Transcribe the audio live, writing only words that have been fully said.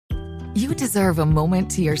You deserve a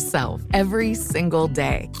moment to yourself every single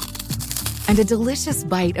day. And a delicious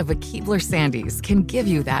bite of a Keebler Sandies can give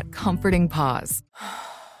you that comforting pause.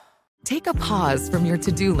 Take a pause from your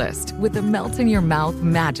to-do list with the melt-in-your-mouth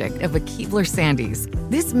magic of a Keebler Sandies.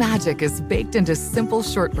 This magic is baked into simple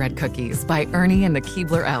shortbread cookies by Ernie and the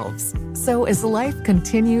Keebler Elves. So as life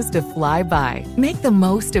continues to fly by, make the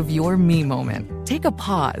most of your me moment. Take a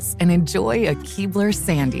pause and enjoy a Keebler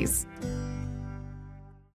Sandies.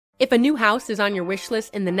 If a new house is on your wish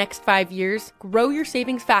list in the next 5 years, grow your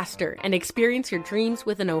savings faster and experience your dreams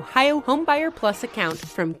with an Ohio Homebuyer Plus account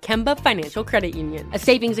from Kemba Financial Credit Union. A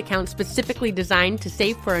savings account specifically designed to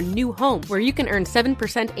save for a new home where you can earn 7%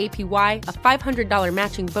 APY, a $500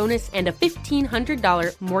 matching bonus, and a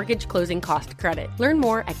 $1,500 mortgage closing cost credit. Learn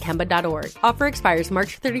more at Kemba.org. Offer expires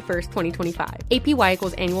March 31st, 2025. APY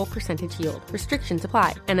equals annual percentage yield. Restrictions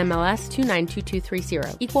apply. NMLS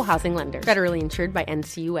 292230. Equal housing lender. Federally insured by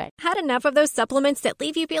NCUA. Had enough of those supplements that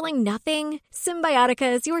leave you feeling nothing?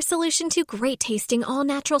 Symbiotica is your solution to great-tasting,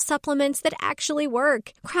 all-natural supplements that actually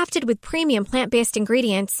work. Crafted with premium plant-based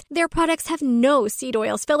ingredients, their products have no seed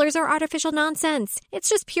oils, fillers, or artificial nonsense. It's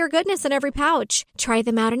just pure goodness in every pouch. Try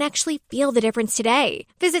them out and actually feel the difference today.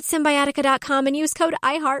 Visit Symbiotica.com and use code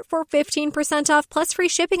IHEART for 15% off plus free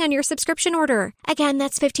shipping on your subscription order. Again,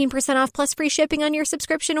 that's 15% off plus free shipping on your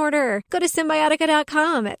subscription order. Go to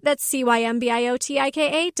Symbiotica.com. That's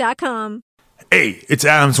CYMBIOTIKA.com. Hey, it's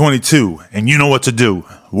Adam22, and you know what to do.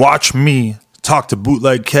 Watch me talk to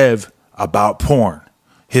Bootleg Kev about porn.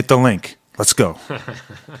 Hit the link. Let's go.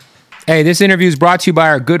 Hey, this interview is brought to you by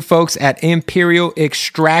our good folks at Imperial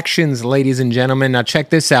Extractions, ladies and gentlemen. Now check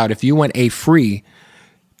this out. If you want a free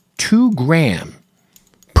 2-gram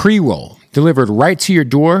pre-roll delivered right to your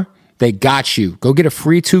door, they got you. Go get a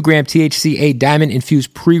free 2-gram THCA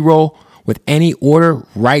diamond-infused pre-roll with any order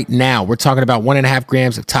right now. We're talking about 1.5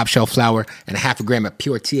 grams of top shelf flower and 0.5 gram of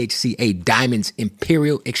pure THCA diamonds.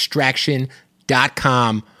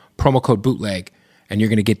 ImperialExtraction.com, promo code bootleg, and you're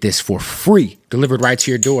going to get this for free, delivered right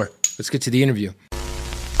to your door. Let's get to the interview.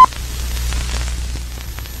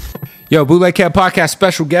 Yo, Bootleg Kev Podcast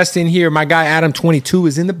special guest in here. My guy Adam22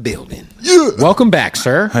 is in the building. Yeah. Welcome back,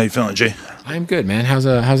 sir. How you feeling, Jay? I'm good, man. How's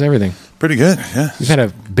everything? Pretty good, yeah. You've had a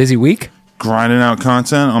busy week? Grinding out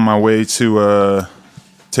content on my way to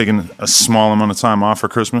taking a small amount of time off for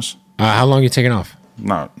Christmas. How long are you taking off?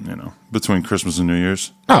 Not, between Christmas and New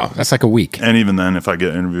Year's. Oh, that's like a week. And even then, if I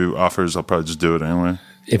get interview offers, I'll probably just do it anyway.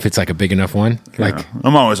 If it's like a big enough one? Yeah.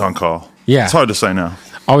 I'm always on call. Yeah. It's hard to say no.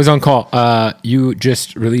 Always on call. You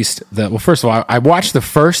just released well, first of all, I watched the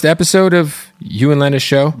first episode of you and Lena's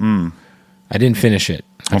show. I didn't finish it.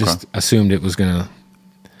 I just assumed it was going to...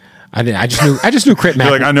 I just knew Crit Mac.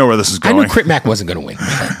 You're like, I know where this is going. I knew Crit Mac wasn't going to win.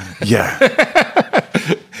 Yeah.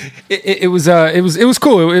 It was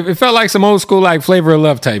cool. It felt like some old school like Flavor of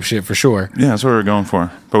Love type shit for sure. Yeah, that's what we were going for,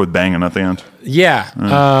 but with banging at the end. Yeah.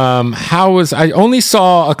 I only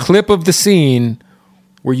saw a clip of the scene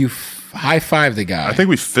where you high-fived the guy. I think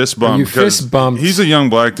we fist bumped. You fist bumped. He's a young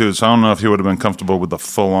black dude, so I don't know if he would have been comfortable with the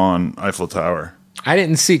full-on Eiffel Tower. I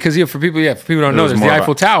didn't see because for people who don't know, there's the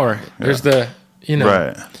Eiffel Tower. There's the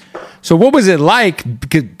right. So what was it like?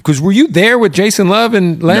 Because were you there with Jason Love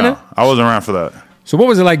and Lana? No, I wasn't around for that. So what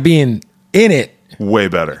was it like being in it? Way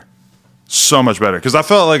better. So much better. Because I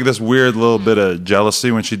felt like this weird little bit of jealousy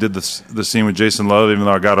when she did the scene with Jason Love, even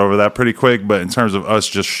though I got over that pretty quick. But in terms of us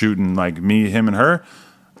just shooting like me, him, and her,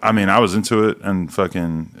 I mean, I was into it and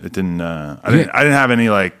fucking it didn't. I didn't have any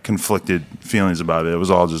like conflicted feelings about it. It was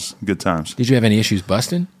all just good times. Did you have any issues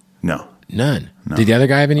busting? No. None. No. Did the other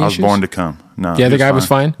guy have any issues? I was born to come. No. The other guy was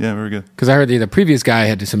fine? Yeah, very good. Because I heard the previous guy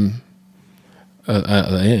had some... I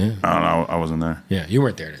don't know. I wasn't there. Yeah, you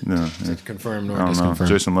weren't there to confirm nor I don't disconfirm. know.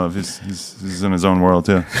 Jason Love, he's in his own world,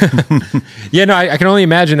 too. Yeah, no, I can only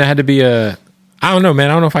imagine that had to be a... I don't know, man.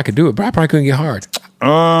 I don't know if I could do it, but I probably couldn't get hard.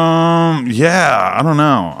 Yeah, I don't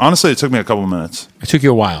know. Honestly, it took me a couple of minutes. It took you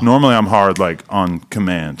a while. Normally, I'm hard, like, on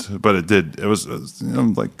command, but it was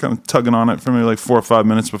like, kind of tugging on it for me, like, 4 or 5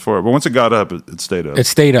 minutes before. But once it got up, it stayed up. It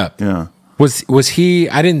stayed up. Yeah. Was he...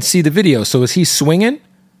 I didn't see the video, so was he swinging?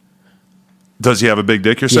 Does he have a big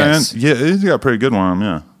dick, you're Yes. saying? Yeah, he's got a pretty good one on him,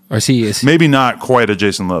 yeah. Or is he... Maybe not quite a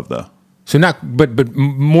Jason Love, though. So not... But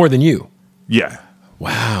more than you? Yeah.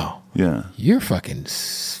 Wow. Yeah. You're a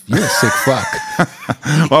sick fuck.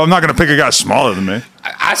 Well, I'm not going to pick a guy smaller than me.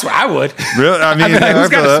 I swear I would. Really? I mean, who's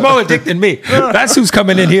got a smaller dick than me? That's who's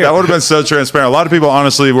coming in here. That would have been so transparent. A lot of people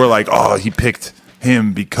honestly were like, oh, he picked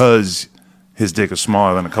him because his dick is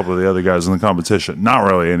smaller than a couple of the other guys in the competition. Not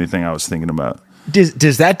really anything I was thinking about.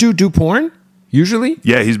 Does that dude do porn usually?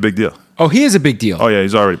 Yeah, he's a big deal. Oh, he is a big deal. Oh, yeah,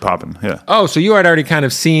 he's already popping. Yeah. Oh, so you had already kind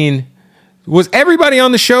of seen... Was everybody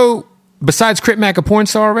on the show besides Crit Mac a porn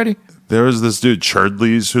star already? There was this dude,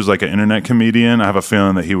 Churdleys, who's like an internet comedian. I have a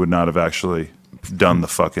feeling that he would not have actually done the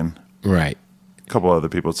fucking. Right. A couple other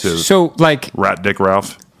people, too. So, like... Rat Dick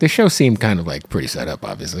Ralph. The show seemed kind of like pretty set up,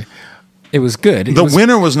 obviously. It was good. The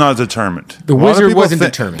winner was not determined. The wizard wasn't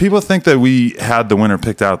determined. People think that we had the winner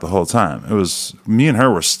picked out the whole time. It was me and her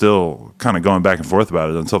were still kind of going back and forth about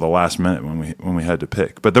it until the last minute when we had to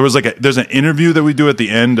pick. But there was there's an interview that we do at the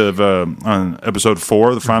end of on episode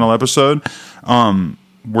 4, the final episode.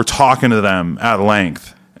 We're talking to them at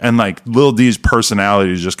length, and like Lil D's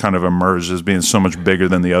personality just kind of emerged as being so much bigger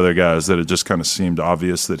than the other guys that it just kind of seemed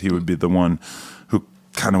obvious that he would be the one who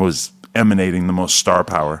kind of was emanating the most star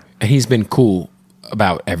power. And he's been cool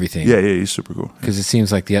about everything. Yeah, he's super cool. Because it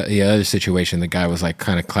seems like the other situation, the guy was like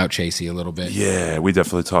kind of clout chasey a little bit. Yeah, we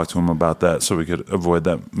definitely talked to him about that so we could avoid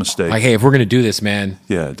that mistake. Like, hey, if we're going to do this, man.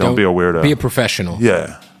 Yeah, don't be a weirdo. Be a professional.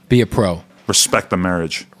 Yeah. Be a pro. Respect the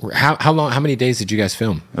marriage. How long? How many days did you guys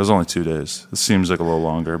film? It was only 2 days. It seems like a little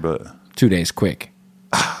longer, but 2 days, quick.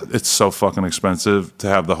 It's so fucking expensive to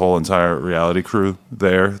have the whole entire reality crew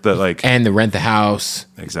there that like and to rent the house.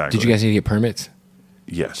 Exactly. Did you guys need to get permits?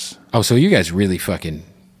 Yes. Oh, so you guys really fucking.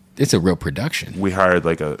 It's a real production. We hired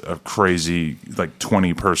like a crazy like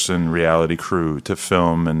 20-person reality crew to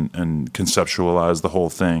film and conceptualize the whole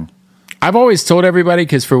thing. I've always told everybody,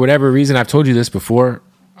 because for whatever reason, I've told you this before.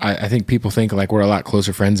 I think people think like we're a lot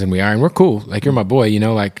closer friends than we are, and we're cool. Like you're my boy, you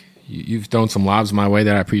know. Like you've thrown some lobs my way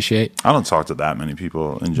that I appreciate. I don't talk to that many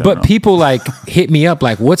people in general. But people like hit me up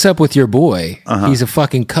like, "What's up with your boy? He's a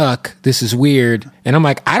fucking cuck. This is weird." And I'm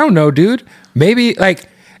like, "I don't know, dude. Maybe like."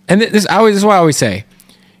 And this is what I always say.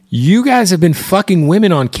 You guys have been fucking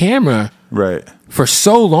women on camera, right, for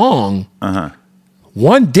so long.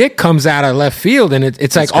 One dick comes out of left field, and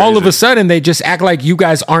it's like all of a sudden they just act like you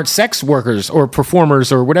guys aren't sex workers or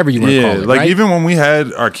performers or whatever you want to call it. Like right? even when we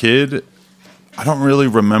had our kid, I don't really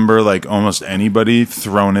remember like almost anybody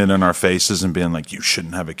throwing it in our faces and being like, "You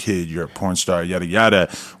shouldn't have a kid. You're a porn star." Yada yada.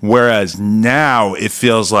 Whereas now it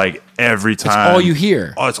feels like every time it's all you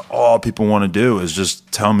hear. Oh, it's all people want to do is just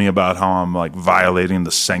tell me about how I'm like violating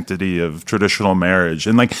the sanctity of traditional marriage,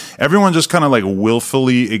 and like everyone just kind of like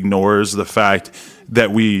willfully ignores the fact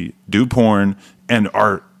that we do porn and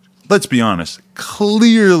are, let's be honest,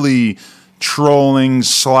 clearly trolling /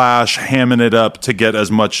 hamming it up to get as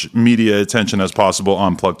much media attention as possible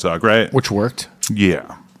on Plug Talk, right? Which worked.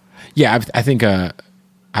 Yeah. Yeah, I think,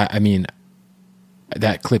 I mean,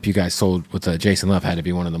 that clip you guys sold with Jason Love had to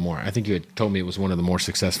be one of the more, I think you had told me it was one of the more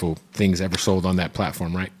successful things ever sold on that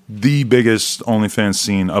platform, right? The biggest OnlyFans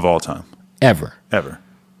scene of all time. Ever.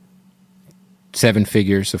 7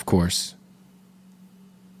 figures, of course.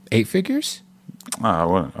 8 figures? I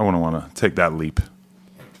wouldn't want to take that leap.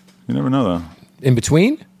 You never know, though. In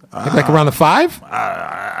between? Like around the 5?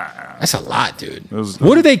 That's a lot, dude.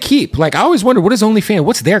 What do they keep? Like, I always wonder, what is OnlyFans?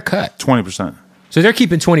 What's their cut? 20%. So they're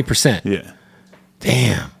keeping 20%. Yeah.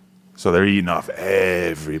 Damn. So they're eating off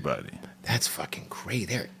everybody. That's fucking great.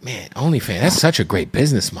 Man, OnlyFans, that's such a great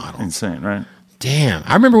business model. Insane, right? Damn.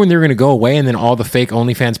 I remember when they were going to go away and then all the fake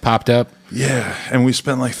OnlyFans popped up. Yeah, and we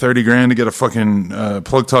spent like $30,000 to get a fucking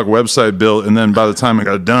Plug Talk website built, and then by the time it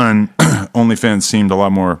got done, OnlyFans seemed a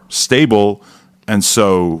lot more stable, and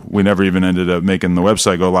so we never even ended up making the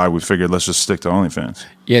website go live. We figured let's just stick to OnlyFans.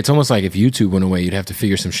 Yeah, it's almost like if YouTube went away, you'd have to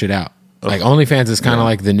figure some shit out. Like OnlyFans is kind of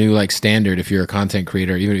like the new like standard if you're a content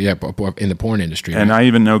creator, even in the porn industry. And right? I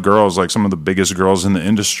even know girls, like some of the biggest girls in the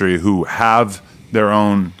industry, who have their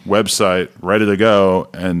own website ready to go,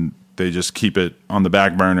 and they just keep it on the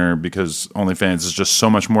back burner because OnlyFans is just so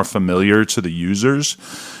much more familiar to the users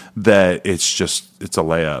that it's a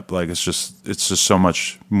layup. Like it's just so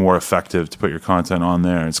much more effective to put your content on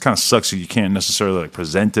there. It's kind of sucks that you can't necessarily like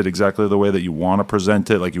present it exactly the way that you want to present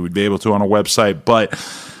it, like you would be able to on a website, but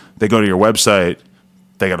they go to your website,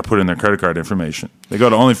 they got to put in their credit card information. They go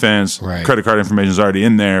to OnlyFans, right. Credit card information is already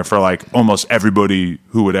in there for like almost everybody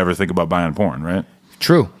who would ever think about buying porn, right?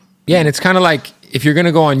 True. Yeah, and it's kind of like if you're going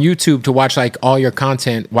to go on YouTube to watch like all your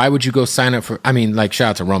content, why would you go sign up for, I mean, like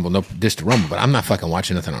shout out to Rumble, no diss to Rumble, but I'm not fucking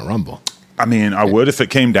watching nothing on Rumble. I mean, I would if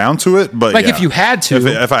it came down to it, but like if you had to.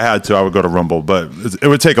 If I had to, I would go to Rumble, but it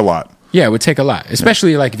would take a lot. Yeah, it would take a lot,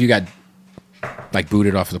 especially like if you got like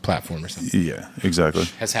booted off of the platform or something. Yeah, exactly.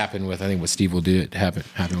 Has happened with, I think what Steve will do, it happened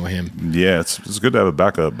with him. Yeah, it's good to have a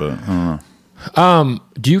backup, but I don't know.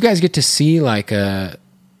 Do you guys get to see like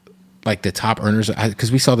like the top earners,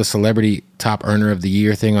 because we saw the celebrity top earner of the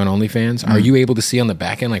year thing on OnlyFans. Are you able to see on the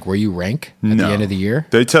back end like where you rank at the end of the year?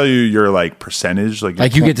 They tell you your like percentage, like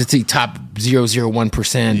you get to see top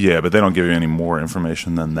 0.001%. Yeah, but they don't give you any more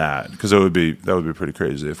information than that, because that would be pretty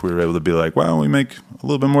crazy if we were able to be like, well, we make a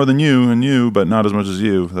little bit more than you, but not as much as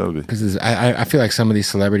you. That would be, because I feel like some of these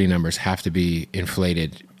celebrity numbers have to be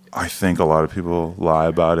inflated. I think a lot of people lie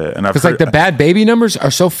about it, and because like the Bad Baby numbers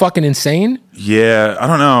are so fucking insane. Yeah, I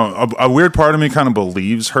don't know. A weird part of me kind of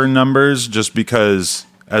believes her numbers, just because,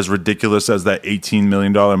 as ridiculous as that $18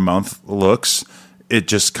 million month looks, it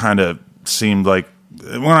just kind of seemed like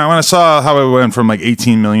when I saw how it went from like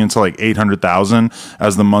 18 million to like 800,000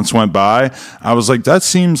 as the months went by, I was like, that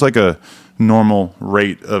seems like a normal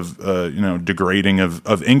rate of degrading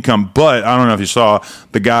of income. But I don't know if you saw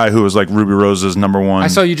the guy who was like Ruby Rose's number one. I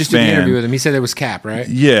saw you just fan. did the interview with him. He said it was cap, right?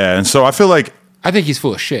 Yeah, and so I feel like I think he's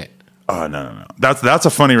full of shit. Oh, no. That's a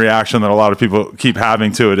funny reaction that a lot of people keep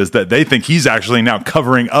having to it, is that they think he's actually now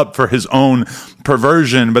covering up for his own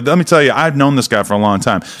perversion. But let me tell you, I've known this guy for a long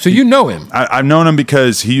time. So you know him? I've known him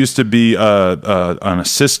because he used to be an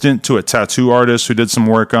assistant to a tattoo artist who did some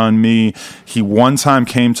work on me. He one time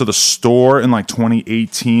came to the store in like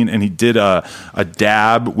 2018 and he did a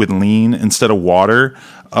dab with lean instead of water.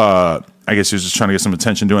 I guess he was just trying to get some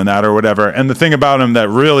attention doing that or whatever. And the thing about him that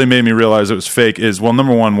really made me realize it was fake is, well,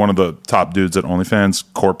 number one of the top dudes at OnlyFans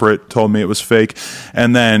corporate told me it was fake.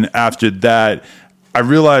 And then after that, I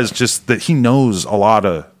realized just that he knows a lot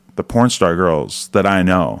of the porn star girls that I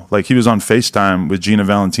know. Like, he was on FaceTime with Gina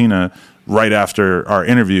Valentina right after our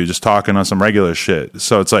interview, just talking on some regular shit.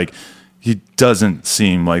 So it's like, he doesn't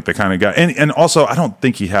seem like the kind of guy. And also, I don't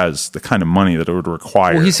think he has the kind of money that it would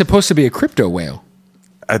require. Well, he's supposed to be a crypto whale.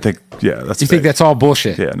 I think, yeah, that's. You think that's all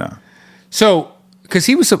bullshit? Yeah, no. So, because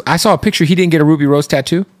I saw a picture. He didn't get a Ruby Rose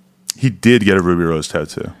tattoo. He did get a Ruby Rose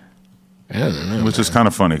tattoo. I don't know, which is kind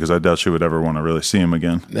of funny because I doubt she would ever want to really see him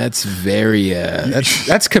again. That's very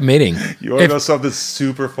that's committing. You want to know something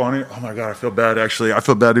super funny? Oh my god, I feel bad. Actually, I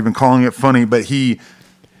feel bad even calling it funny. But he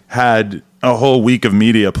had a whole week of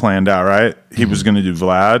media planned out. Right, he was going to do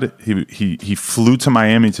Vlad. He flew to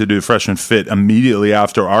Miami to do Fresh and Fit immediately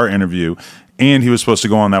after our interview. And he was supposed to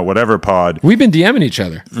go on that whatever pod. We've been DMing each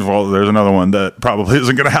other. Well, there's another one that probably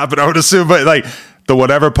isn't going to happen, I would assume. But like the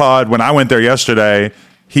whatever pod, when I went there yesterday,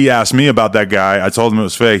 he asked me about that guy. I told him it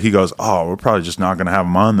was fake. He goes, "Oh, we're probably just not going to have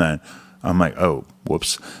him on then." I'm like, "Oh,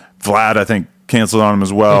 whoops." Vlad, I think, canceled on him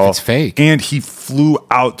as well. If it's fake. And he flew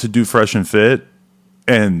out to do Fresh and Fit,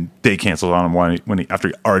 and they canceled on him after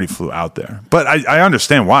he already flew out there. But I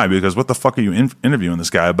understand why, because what the fuck are you interviewing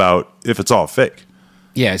this guy about if it's all fake?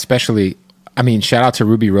 Yeah, especially... I mean, shout out to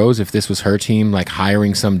Ruby Rose. If this was her team, like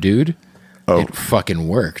hiring some dude, it fucking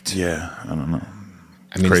worked. Yeah, I don't know.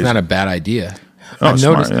 I mean, it's not a bad idea. Oh,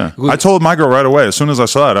 smart, yeah. I told my girl right away, as soon as I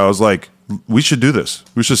saw it, I was like, we should do this.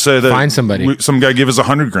 We should say that. Find somebody. Some guy give us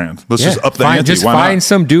 $100,000. Let's just up the ante. Just find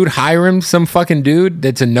some dude, hire him, some fucking dude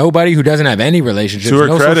that's a nobody who doesn't have any relationships, to her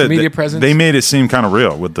no credit, social media presence. They made it seem kind of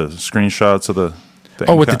real with the screenshots of the...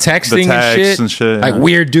 with the texting and shit. Like,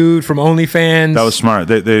 weird dude from OnlyFans. That was smart.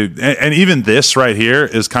 And even this right here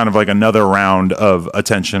is kind of like another round of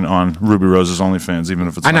attention on Ruby Rose's OnlyFans, even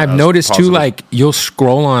if it's. And I've noticed positive. Too, like, you'll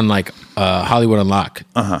scroll on like Hollywood Unlocked,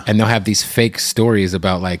 and they'll have these fake stories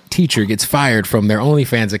about like teacher gets fired from their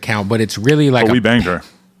OnlyFans account, but it's really like we banged her.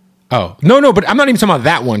 Oh no, but I'm not even talking about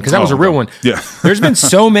that one because that was a real one. Yeah, there's been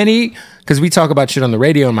so many. Because we talk about shit on the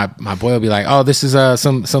radio, and my boy will be like, "Oh, this is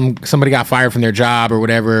somebody got fired from their job or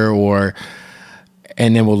whatever,"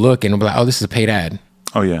 and then we'll look and we'll be like, "Oh, this is a paid ad."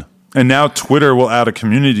 Oh yeah, and now Twitter will add a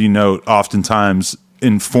community note, oftentimes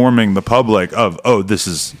informing the public of, "Oh, this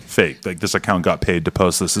is fake. Like this account got paid to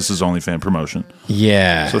post this. This is OnlyFans promotion."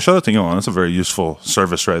 Yeah. So shout out to Elon. That's a very useful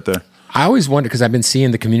service right there. I always wonder because I've been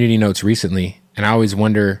seeing the community notes recently, and I always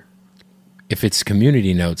wonder if it's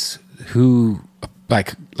community notes who.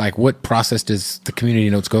 Like what process does the community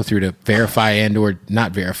notes go through to verify and or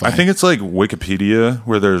not verify? I think it's like Wikipedia,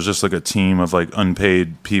 where there's just like a team of like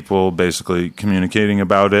unpaid people basically communicating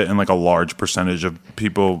about it, and like a large percentage of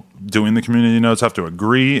people doing the community notes have to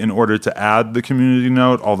agree in order to add the community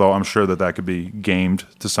note, although I'm sure that could be gamed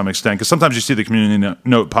to some extent, because sometimes you see the community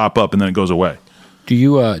note pop up and then it goes away. Do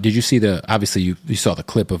you did you see obviously you saw the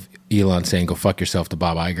clip of Elon saying "Go fuck yourself" to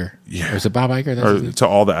Bob Iger? Yeah, or is it Bob Iger? Or to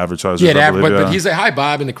all the advertisers. Yeah, but he's like, "Hi,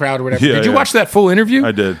 Bob," in the crowd or whatever. Yeah, did you watch that full interview?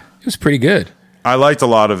 I did. It was pretty good. I liked a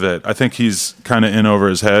lot of it. I think he's kind of in over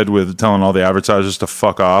his head with telling all the advertisers to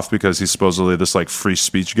fuck off because he's supposedly this like free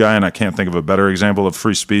speech guy, and I can't think of a better example of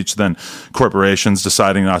free speech than corporations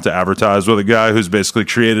deciding not to advertise with a guy who's basically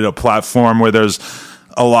created a platform where there's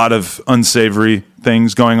a lot of unsavory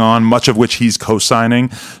things going on, much of which he's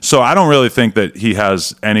co-signing. So I don't really think that he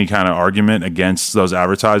has any kind of argument against those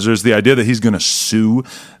advertisers. The idea that he's going to sue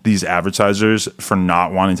these advertisers for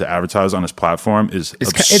not wanting to advertise on his platform is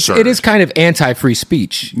absurd. It is kind of anti-free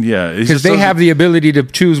speech. Yeah. Because they have the ability to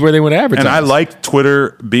choose where they want to advertise. And I like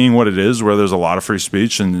Twitter being what it is, where there's a lot of free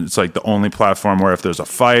speech, and it's like the only platform where if there's a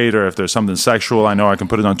fight or if there's something sexual, I know I can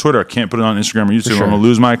put it on Twitter. I can't put it on Instagram or YouTube. Sure. I'm going to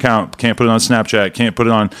lose my account. Can't put it on Snapchat. Can't put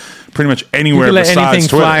it on pretty much anywhere you can let besides anything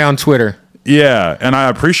Twitter. fly on Twitter. Yeah, and I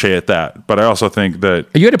appreciate that, but I also think that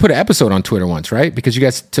You had to put an episode on Twitter once, right? Because you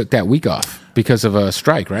guys took that week off because of a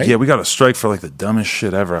strike, right? yeah, we got a strike for like the dumbest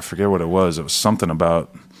shit ever. I forget what it was. It was something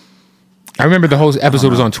about I remember the whole episode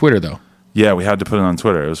was on Twitter, though. yeah, we had to put it on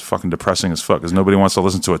Twitter. It was fucking depressing as fuck because nobody wants to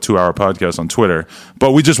listen to a 2-hour podcast on Twitter.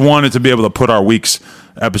 But we just wanted to be able to put our week's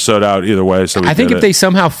episode out either way. So I think if they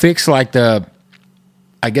somehow fix like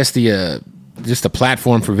just the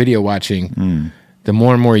platform for video watching, the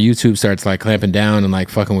more and more YouTube starts like clamping down and like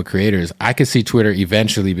fucking with creators, I could see Twitter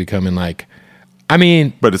eventually becoming like, I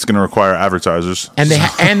mean, but it's going to require advertisers, and they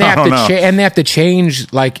have to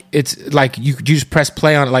change. Like it's like you just press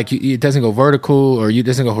play on it, like it doesn't go vertical or it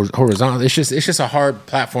doesn't go horizontal. It's just a hard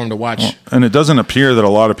platform to watch. And it doesn't appear that a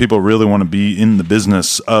lot of people really want to be in the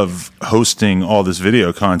business of hosting all this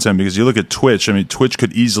video content, because you look at Twitch. I mean, Twitch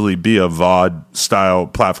could easily be a VOD style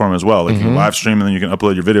platform as well. Like you can live stream and then you can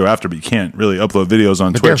upload your video after, but you can't really upload videos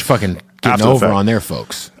on But Twitch. they're fucking getting over on their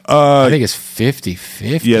folks. I think it's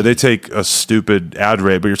 50-50. Yeah, they take a stupid ad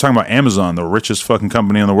rate, but you're talking about Amazon, the richest fucking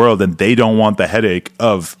company in the world, and they don't want the headache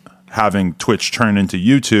of having Twitch turn into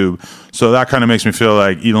YouTube. So that kind of makes me feel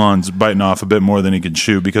like Elon's biting off a bit more than he can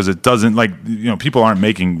chew, because it doesn't, like, you know, people aren't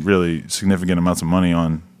making really significant amounts of money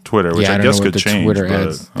on Twitter, which I guess could change. Twitter but,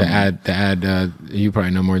 ads, the ad, you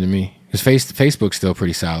probably know more than me. Because Facebook's still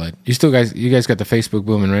pretty solid. You guys got the Facebook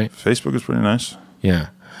booming, right? Facebook is pretty nice. Yeah.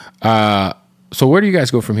 So where do you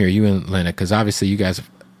guys go from here, you and Lena? Because obviously you guys,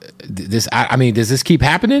 does this keep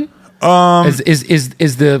happening? Is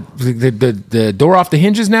the door off the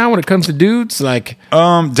hinges now when it comes to dudes? Like,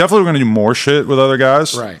 definitely we're gonna do more shit with other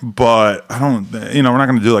guys, right? But I don't, we're not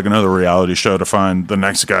gonna do like another reality show to find the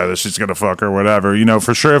next guy that she's gonna fuck or whatever. You know,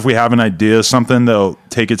 for sure, if we have an idea, something that'll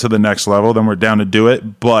take it to the next level, then we're down to do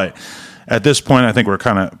it. But at this point, I think we're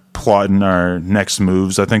kind of plotting our next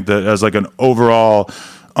moves. I think that as like an overall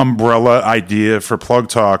umbrella idea for Plug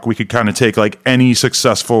Talk, we could kind of take like any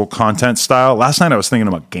successful content style. Last night I was thinking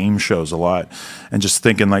about game shows a lot, and just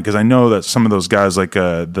thinking like, because I know that some of those guys like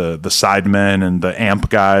the Sidemen and the Amp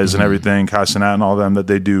guys and everything, Kai Cenat and all them, that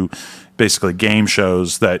they do basically game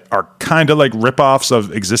shows that are kind of like ripoffs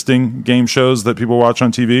of existing game shows that people watch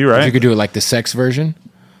on TV, right? You could do it like the sex version.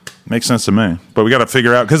 Makes sense to me, but we got to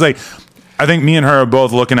figure out, because like I think me and her are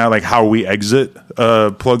both looking at like how we exit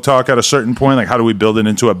Plug Talk at a certain point. Like, how do we build it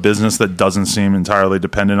into a business that doesn't seem entirely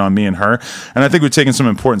dependent on me and her? And I think we've taken some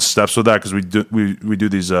important steps with that, because we do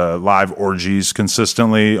these live orgies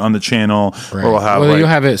consistently on the channel. Right. Where we'll have you'll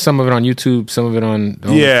have it, some of it on YouTube, some of it on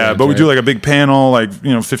yeah, but we do like a big panel, like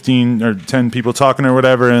 15 or 10 people talking or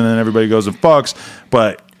whatever, and then everybody goes and fucks.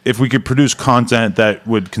 But if we could produce content that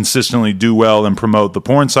would consistently do well and promote the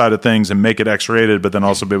porn side of things and make it X-rated, but then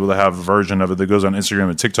also be able to have a version of it that goes on Instagram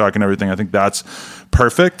and TikTok and everything, I think that's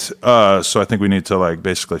perfect. So I think we need to like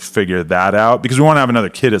basically figure that out, because we want to have another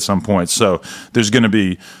kid at some point. So there's going to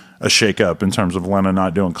be a shakeup in terms of Lena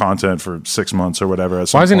not doing content for 6 months or whatever. Well,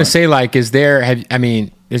 I was going to say, like, there's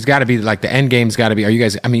got to be like the end game's got to be. You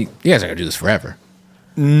guys are going to do this forever.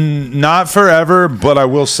 Not forever, but I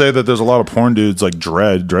will say that there's a lot of porn dudes like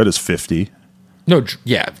Dredd. Dredd is 50. No,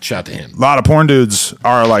 yeah, shout out to him. A lot of porn dudes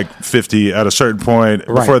are like 50 at a certain point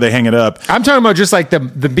before they hang it up. I'm talking about just like the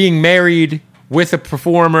being married with a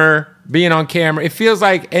performer, being on camera. It feels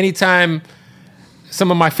like anytime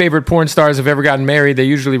some of my favorite porn stars have ever gotten married, they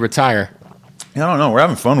usually retire. Yeah, I don't know. We're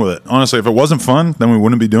having fun with it. Honestly, if it wasn't fun, then we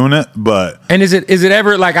wouldn't be doing it. And is it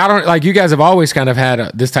ever like, I don't, like, you guys have always kind of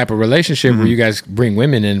had this type of relationship where you guys bring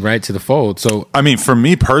women in right to the fold. So I mean, for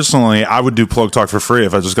me personally, I would do Plug Talk for free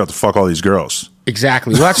if I just got to fuck all these girls.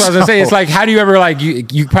 Exactly. Well, that's what I was gonna say. It's like, how do you ever like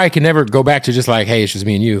you probably can never go back to just like, hey, it's just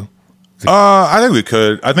me and you. Like, I think we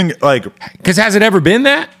could. I think like, because has it ever been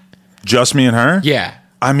that? Just me and her? Yeah.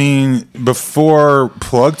 I mean, before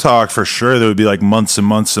Plug Talk, for sure, there would be like months and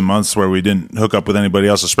months and months where we didn't hook up with anybody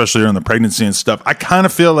else, especially during the pregnancy and stuff. I kind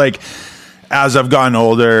of feel like as I've gotten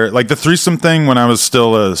older, like the threesome thing when I was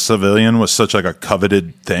still a civilian was such like a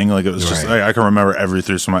coveted thing. Like it was just, I can remember every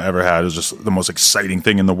threesome I ever had. It was just the most exciting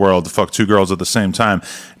thing in the world to fuck two girls at the same time.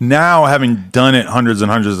 Now, having done it hundreds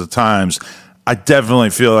and hundreds of times, I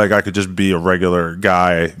definitely feel like I could just be a regular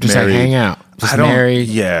guy, just married, like hang out, Just married.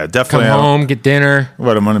 Yeah, definitely. Come home, get dinner.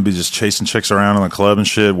 What, I'm going to be just chasing chicks around in the club and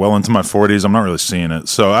shit well into my 40s. I'm not really seeing it.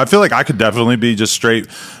 So I feel like I could definitely be just straight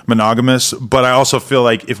monogamous. But I also feel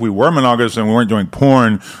like if we were monogamous and we weren't doing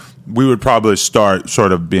porn, we would probably start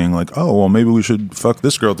sort of being like, oh, well, maybe we should fuck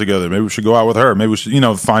this girl together. Maybe we should go out with her. Maybe we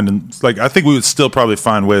should, find, like, I think we would still probably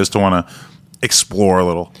find ways to want to explore a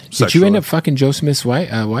little sexually. Did you end up fucking Joe Smith's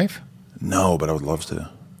wife? No, but I would love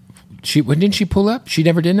to. When didn't she pull up? She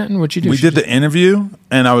never did nothing? What'd you do? We did the interview,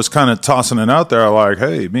 and I was kind of tossing it out there like,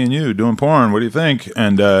 hey, me and you doing porn. What do you think?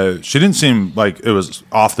 And she didn't seem like it was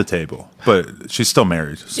off the table, but she's still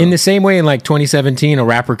married. So. In the same way in like 2017, a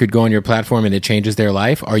rapper could go on your platform and it changes their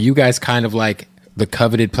life. Are you guys kind of like the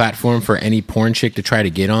coveted platform for any porn chick to try to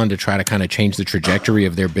get on to try to kind of change the trajectory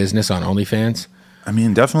of their business on OnlyFans? I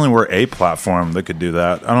mean, definitely we're a platform that could do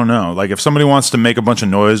that. I don't know. Like, if somebody wants to make a bunch of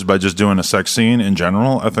noise by just doing a sex scene in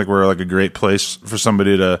general, I think we're like a great place for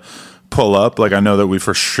somebody to pull up. Like, I know that we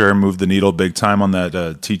for sure moved the needle big time on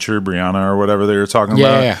that teacher, Brianna, or whatever they were talking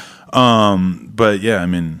about. Yeah. But yeah, I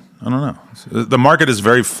mean, I don't know. The market is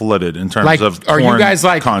very flooded in terms of porn are you guys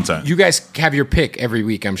like content. You guys have your pick every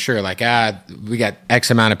week, I'm sure. Like, we got X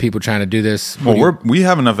amount of people trying to do this. Well, we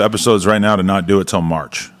have enough episodes right now to not do it till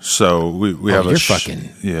March. So we have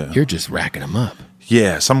you're just racking them up.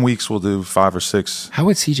 Yeah, some weeks we'll do 5 or 6. How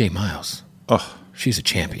would CJ Miles? Oh, she's a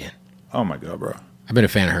champion. Oh my God, bro. I've been a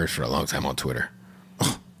fan of hers for a long time on Twitter.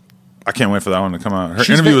 I can't wait for that one to come out.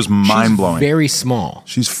 Her interview was mind blowing. Very small.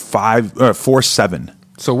 She's 4'7".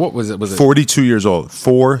 So what was it? Was it 42 years old?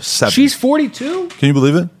 4'7". She's 42? Can you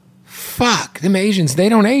believe it? Fuck, them Asians, they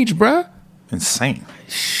don't age, bruh. Insane.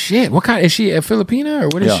 Shit, what kind? Is she a Filipina or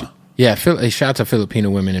what is she? Yeah, shout out to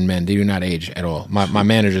Filipino women and men. They do not age at all. My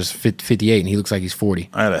manager's 58 and he looks like he's 40.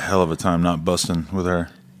 I had a hell of a time not busting with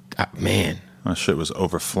her. Man. My shit was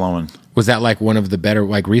overflowing. Was that like one of the better,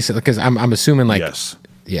 like recent? Because I'm assuming like. Yes.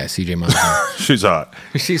 Yeah, CJ Miles. She's hot.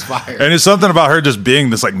 She's fire. And it's something about her just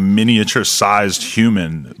being this like miniature sized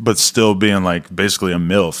human, but still being like basically a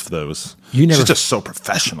MILF that was she's just so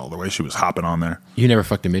professional the way she was hopping on there. You never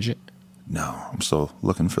fucked a midget? No, I'm still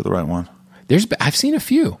looking for the right one. I've seen a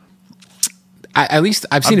few. At least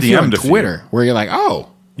I've seen a few on Twitter where you're like,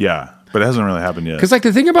 oh. Yeah, but it hasn't really happened yet. Because like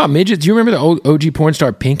the thing about midgets, do you remember the old OG porn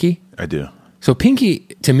star Pinky? I do. So Pinky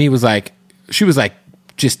to me was like, she was like,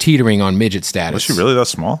 just teetering on midget status. Was she really that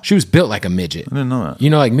small? She was built like a midget. I didn't know that.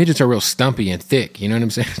 You know, like midgets are real stumpy and thick. You know what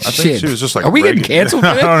I'm saying? I think she was just like. Are we getting canceled?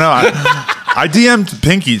 I don't know. I DM'd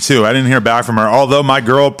Pinky too. I didn't hear back from her. Although my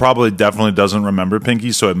girl definitely doesn't remember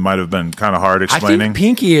Pinky, so it might have been kind of hard explaining. I think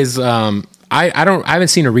Pinky is. I haven't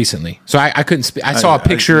seen her recently, so I couldn't. I saw a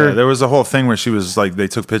picture. There was a whole thing where she was like, they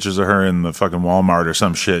took pictures of her in the fucking Walmart or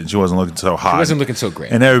some shit, and she wasn't looking so hot. She wasn't looking so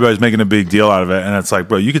great, and everybody's making a big deal out of it. And it's like,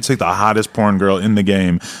 bro, you could take the hottest porn girl in the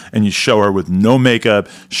game, and you show her with no makeup,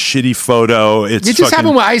 shitty photo. It just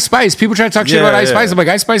happened with Ice Spice. People try to talk shit about Ice Spice. I'm like,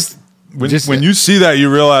 Ice Spice. When you see that,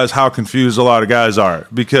 you realize how confused a lot of guys are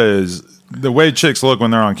because the way chicks look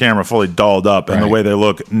when they're on camera fully dolled up and the way they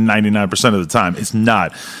look 99% of the time, it's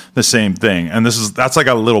not the same thing. And that's like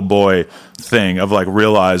a little boy thing of like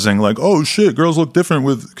realizing like, oh shit, girls look different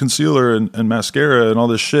with concealer and mascara and all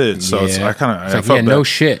this shit. So I felt bad. No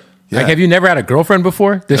shit. Yeah. Like, have you never had a girlfriend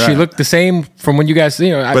before? Does she look the same from when you guys,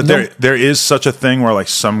 But there is such a thing where like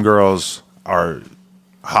some girls are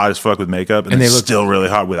hot as fuck with makeup and they look still really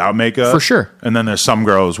hot without makeup. For sure. And then there's some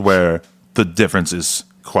girls where the difference is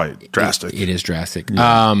quite drastic. It is drastic.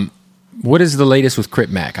 Yeah. What is the latest with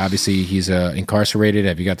Crip Mac? Obviously, he's incarcerated.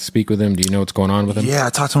 Have you got to speak with him? Do you know what's going on with him? Yeah,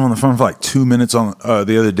 I talked to him on the phone for like 2 minutes on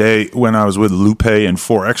the other day when I was with Lupe and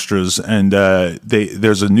 4 Extras, and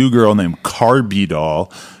there's a new girl named Carby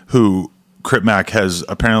Doll who Crip Mac has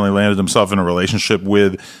apparently landed himself in a relationship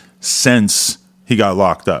with since he got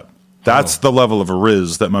locked up. That's the level of a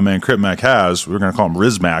Riz that my man Crip Mac has. We're going to call him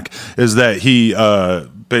Riz Mac. Is that he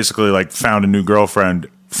basically like found a new girlfriend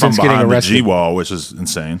from behind the G-wall, which is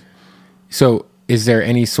insane. So is there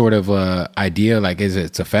any sort of idea, like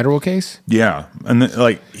it's a federal case? Yeah. And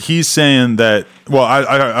like he's saying that, well,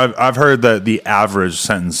 I've heard that the average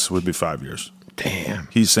sentence would be 5 years. Damn.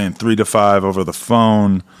 He's saying 3 to 5 over the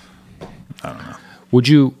phone. I don't know. Would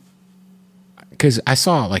you... Because I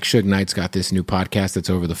saw like Suge Knight's got this new podcast that's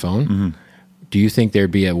over the phone. Mm-hmm. Do you think there'd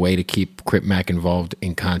be a way to keep Crip Mac involved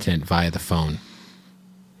in content via the phone?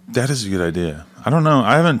 That is a good idea. I don't know.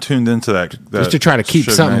 I haven't tuned into that just to try to keep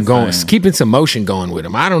something going, keeping some motion going with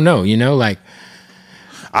him. I don't know. Like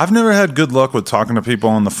I've never had good luck with talking to people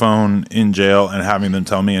on the phone in jail and having them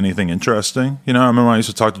tell me anything interesting. I remember I used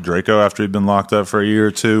to talk to Draco after he'd been locked up for a year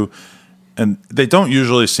or two. and they don't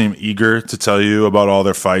usually seem eager to tell you about all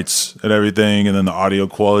their fights and everything, and then the audio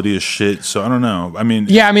quality is shit. So I don't know. I mean,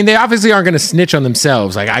 yeah, I mean, they obviously aren't going to snitch on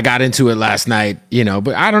themselves. Like, I got into it last night,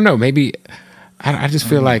 but I don't know. Maybe I just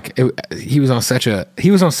feel like he was on such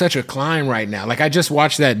a climb right now. Like, I just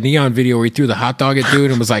watched that Neon video where he threw the hot dog at dude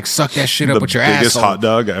and was like, "Suck that shit up with your asshole." The biggest hot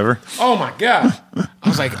dog ever. Oh my god! I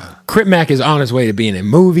was like, Crip Mac is on his way to being in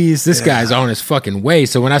movies. This guy's on his fucking way.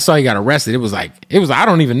 So when I saw he got arrested, it was I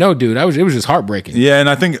don't even know, dude. It was just heartbreaking. Yeah, and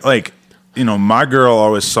I think my girl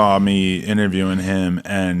always saw me interviewing him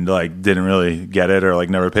and didn't really get it or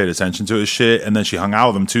never paid attention to his shit. And then she hung out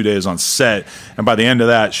with him 2 days on set, and by the end of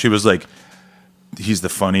that, she was like, he's the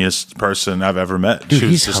funniest person I've ever met. Dude, she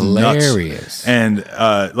was he's just hilarious. Nuts.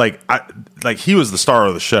 And he was the star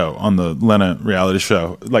of the show on the Lena reality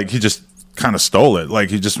show. He just kind of stole it.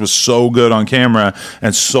 He just was so good on camera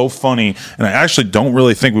and so funny. And I actually don't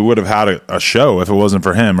really think we would have had a show if it wasn't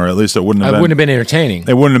for him, or at least it wouldn't have been entertaining.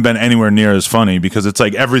 It wouldn't have been anywhere near as funny, because it's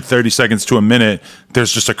every 30 seconds to a minute,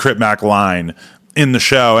 there's just a Crip Mac line in the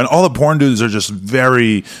show. And all the porn dudes are just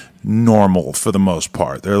very normal for the most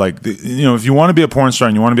part. They're if you want to be a porn star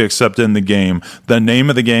and you want to be accepted in the game, the name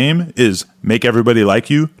of the game is make everybody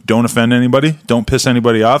like you, don't offend anybody, don't piss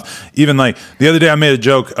anybody off. Even the other day I made a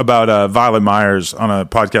joke about Violet Myers on a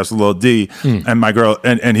podcast with Lil D, and my girl,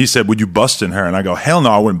 and he said, "Would you bust in her?" And I go, "Hell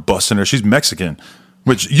no, I wouldn't bust in her. She's Mexican."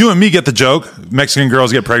 Which you and me get the joke. Mexican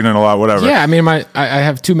girls get pregnant a lot, whatever. Yeah, I mean, I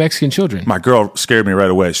have 2 Mexican children. My girl scared me right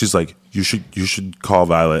away. She's like, you should call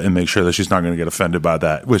Violet and make sure that she's not going to get offended by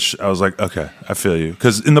that. Which I was like, okay, I feel you.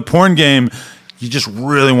 Because in the porn game, you just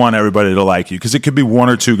really want everybody to like you, because it could be 1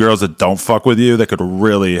 or 2 girls that don't fuck with you that could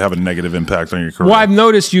really have a negative impact on your career. Well, I've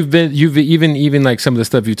noticed you've even some of the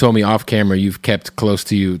stuff you told me off camera, you've kept close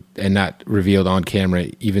to you and not revealed on camera,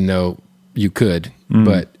 even though you could.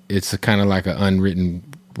 But it's kind of like an unwritten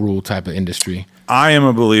rule type of industry. I am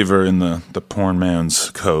a believer in the porn man's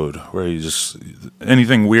code, where you just,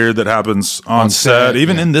 anything weird that happens on set,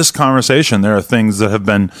 even in this conversation, there are things that have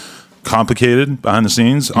been complicated behind the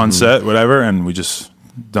scenes, on set, whatever, and we just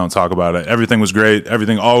don't talk about it. Everything was great.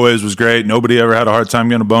 Everything always was great. Nobody ever had a hard time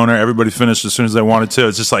getting a boner. Everybody finished as soon as they wanted to.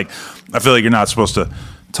 It's just I feel like you're not supposed to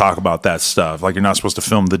talk about that stuff. You're not supposed to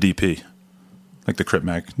film the DP. The Crip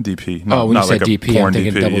Mac DP. No, when you said DP, I'm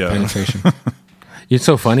thinking DP, double penetration. It's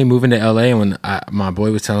so funny moving to LA, and when my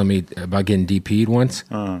boy was telling me about getting DP'd once,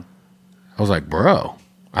 I was like, bro,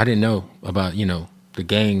 I didn't know about, the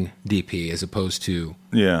gang DP as opposed to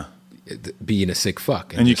being a sick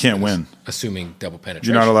fuck. And you can't win. Assuming double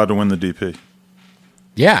penetration. You're not allowed to win the DP.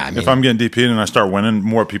 Yeah, I mean, if I'm getting DP'd and I start winning,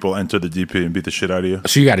 more people enter the DP and beat the shit out of you.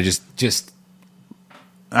 So you got to just.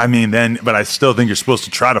 I mean, but I still think you're supposed to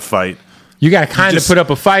try to fight. You got to kind of put up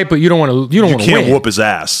a fight, but you don't want to. You can't win. Whoop his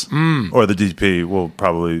ass, or the DP will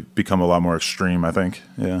probably become a lot more extreme. I think.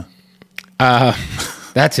 Yeah.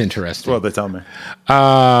 That's interesting. Well, they tell me.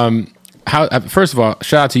 First of all,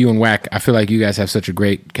 shout out to you and Wack. I feel like you guys have such a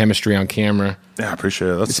great chemistry on camera. Yeah, I appreciate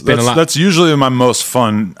it. That's usually my most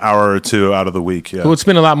fun hour or 2 out of the week. Yeah. Well, it's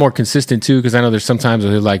been a lot more consistent too, because I know there's sometimes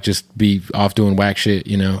where he'll just be off doing whack shit,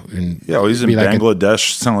 and he's in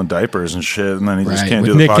Bangladesh selling diapers and shit, and then he just can't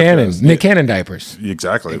with do Nick the podcast. Nick Cannon diapers.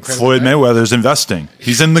 Exactly. Floyd Mayweather's investing.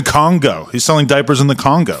 He's in the Congo. He's selling diapers in the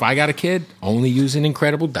Congo. If I got a kid, only using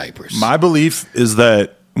incredible diapers. My belief is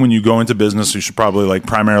that when you go into business, you should probably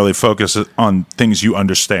primarily focus on things you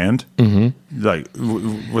understand.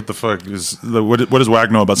 Mm-hmm. What the fuck what does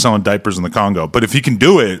Wack know about selling diapers in the Congo? But if he can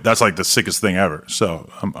do it, that's the sickest thing ever. So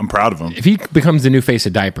I'm proud of him. If he becomes the new face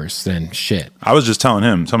of diapers, then shit. I was just telling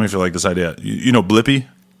him. Tell me if you like this idea. You know Blippy?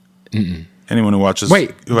 Mm-mm. Anyone who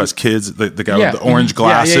who has kids, the guy with the orange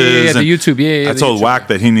glasses, yeah, the YouTube, I told Wack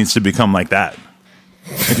that he needs to become like that.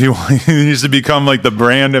 He needs to become the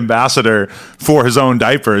brand ambassador for his own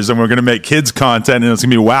diapers, and we're going to make kids content, and it's going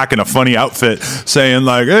to be Wack in a funny outfit saying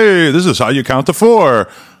hey, this is how you count to 4.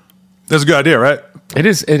 That's a good idea, right? It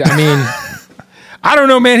is. I mean, I don't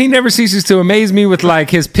know, man. He never ceases to amaze me with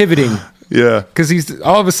his pivoting. Yeah. Because he's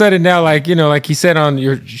all of a sudden now, like he said on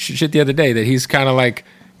your shit the other day, that he's kind of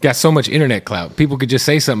got so much internet clout. People could just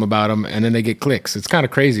say something about him and then they get clicks. It's kind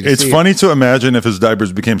of crazy to see. It's funny to imagine if his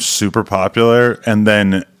diapers became super popular, and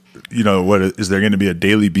then, what is there going to be a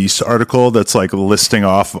Daily Beast article that's listing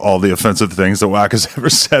off all the offensive things that Wack has ever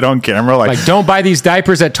said on camera? Like don't buy these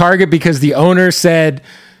diapers at Target because the owner said,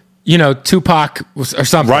 Tupac or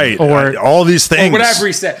something. Right. Or all these things. Or whatever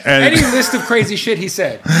he said. Any list of crazy shit he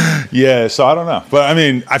said. Yeah, so I don't know. But I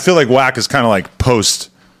mean, I feel like Wack is kind of post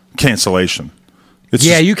cancellation.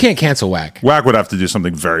 You can't cancel Wack. Wack would have to do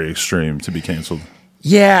something very extreme to be canceled.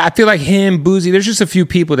 Yeah, I feel like him, Boozy. There's just a few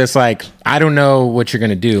people that's like, I don't know what you're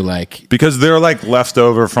gonna do, like because they're like left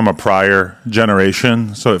over from a prior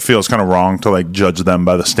generation, so it feels kind of wrong to like judge them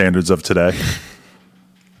by the standards of today.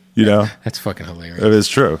 You know, that's fucking hilarious. It is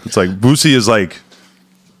true. It's like Boosie is like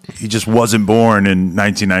he just wasn't born in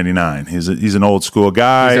 1999. He's an old school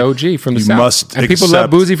guy. He's OG from the South, and people love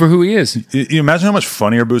Boosie for who he is. You imagine how much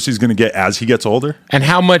funnier Boosie's going to get as he gets older, and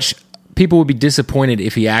how much people would be disappointed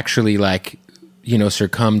if he actually like, you know,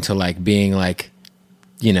 succumbed to like being like,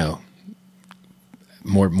 you know,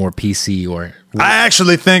 more PC or. I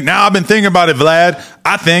actually think now I've been thinking about it, Vlad.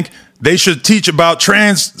 I think they should teach about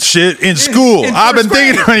trans shit in school. I've been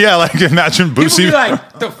thinking, yeah, like imagine Boosie. People be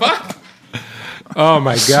like, the fuck. Oh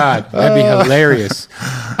my God, that'd be hilarious.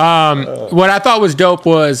 What I thought was dope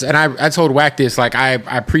was, and I told Wack this, like I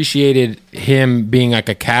appreciated him being like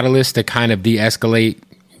a catalyst to kind of de-escalate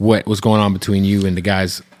what was going on between you and the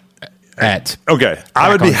guys at. Okay, I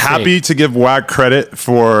would be happy to give Wack credit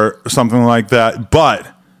for something like that,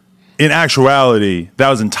 but in actuality, that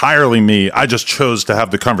was entirely me. I just chose to have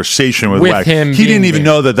the conversation with Wack. He didn't even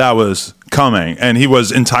know that was coming, and he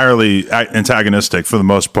was entirely antagonistic for the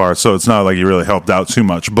most part, so it's not like he really helped out too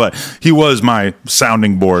much, but he was my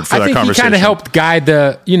sounding board for that conversation. I think he kind of helped guide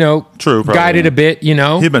the, you know, guided a bit, you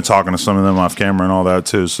know. He'd been talking to some of them off camera and all that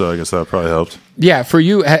too, so I guess that probably helped. Yeah, for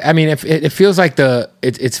you, I mean, it feels like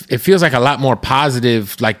it feels like a lot more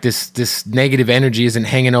positive, like this negative energy isn't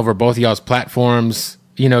hanging over both of y'all's platforms.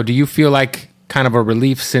 You know, do you feel like kind of a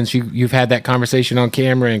relief since you've had that conversation on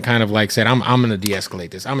camera and kind of like said, I'm going to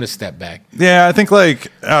de-escalate this. I'm going to step back. Yeah, I think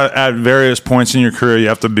like at various points in your career, you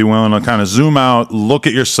have to be willing to kind of zoom out, look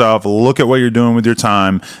at yourself, look at what you're doing with your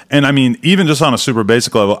time. And I mean, even just on a super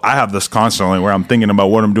basic level, I have this constantly where I'm thinking about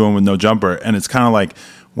what I'm doing with No Jumper. And it's kind of like,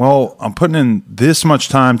 well, I'm putting in this much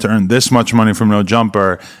time to earn this much money from No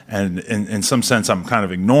Jumper, and in some sense, I'm kind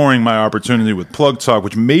of ignoring my opportunity with Plug Talk,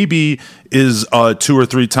 which maybe is 2 or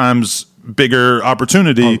 3 times bigger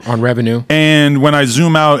opportunity on revenue. And when I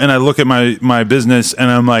zoom out and I look at my business, and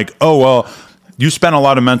I'm like, oh well, you spent a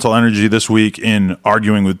lot of mental energy this week in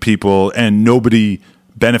arguing with people, and nobody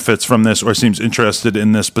benefits from this or seems interested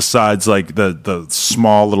in this besides like the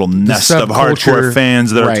small little nest of hardcore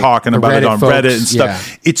fans that are talking about it on Reddit and stuff.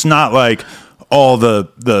 Yeah. It's not like all the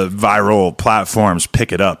viral platforms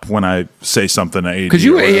pick it up when I say something to AD. Because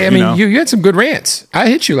you had some good rants. I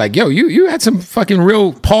hit you like, yo, you had some fucking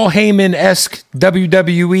real Paul Heyman-esque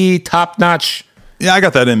WWE top-notch. Yeah, I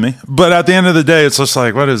got that in me. But at the end of the day, it's just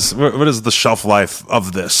like, what is the shelf life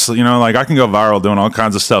of this? You know, like I can go viral doing all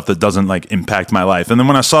kinds of stuff that doesn't like impact my life. And then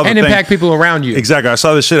when I saw impact people around you. Exactly. I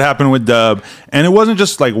saw this shit happen with Dub, and it wasn't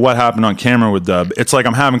just like what happened on camera with Dub. It's like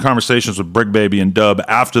I'm having conversations with Brick Baby and Dub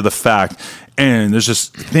after the fact, and there's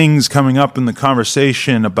just things coming up in the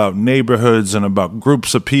conversation about neighborhoods and about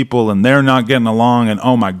groups of people, and they're not getting along, and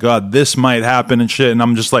oh my God, this might happen and shit. And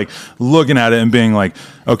I'm just like looking at it and being like,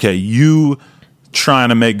 okay, you trying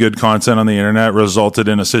to make good content on the internet resulted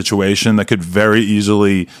in a situation that could very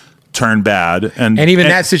easily turn bad, and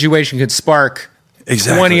that situation could spark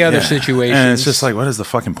 20 other situations. And it's just like, what is the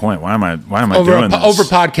fucking point? Why am I doing this? Over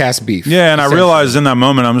podcast beef? Yeah, and I realized in that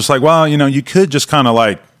moment, I'm just like, well, you know, you could just kind of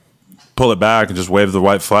like pull it back and just wave the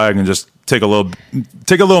white flag and just take a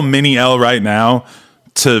little mini L right now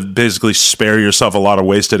to basically spare yourself a lot of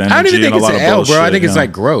wasted energy. I don't even think and a lot it's of an L, bullshit, bro. I think it's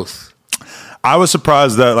like growth. I was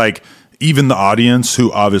surprised that like even the audience,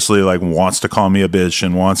 who obviously like wants to call me a bitch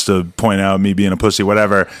and wants to point out me being a pussy,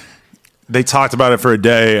 whatever, they talked about it for a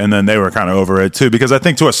day and then they were kind of over it too. Because I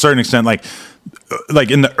think to a certain extent, like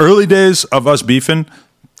in the early days of us beefing,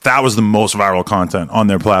 that was the most viral content on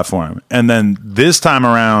their platform. And then this time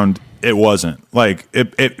around, it wasn't. Like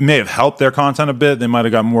it may have helped their content a bit. They might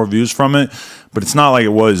have got more views from it, but it's not like it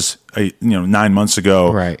was 9 months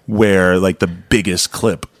ago, right, where like the biggest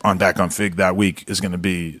clip on Back on Fig that week is going to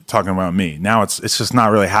be talking about me. Now it's just not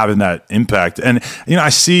really having that impact. And I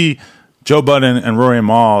see Joe Budden and Rory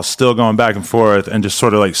Mal still going back and forth and just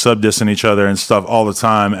sort of like sub-dissing each other and stuff all the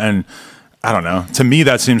time. And I don't know. To me,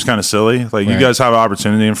 that seems kind of silly. Like, you guys have an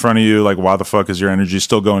opportunity in front of you. Like, why the fuck is your energy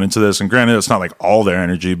still going into this? And granted, it's not like all their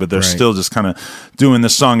energy, but they're still just kind of doing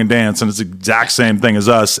this song and dance, and it's the exact same thing as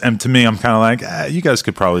us. And to me, I'm kind of like, you guys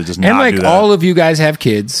could probably just not do that. And like, all of you guys have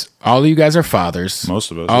kids. All of you guys are fathers. Most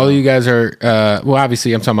of us. All of you guys are, well,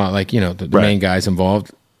 obviously, I'm talking about like, the main guys involved.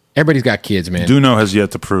 Everybody's got kids, man. Duno has yet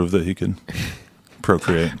to prove that he can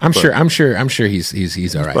procreate. I'm sure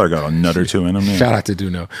he's all right. Probably got a nut or two in him. Yeah. Shout out to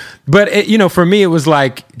Duno. But for me, it was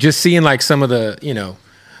like just seeing like some of the,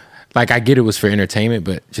 like I get it was for entertainment,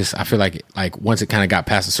 but just I feel like once it kind of got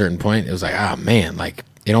past a certain point, it was like, oh man, like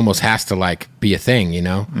it almost has to like be a thing,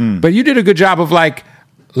 But you did a good job of like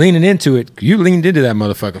leaning into it. You leaned into that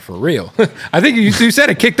motherfucker for real. I think you said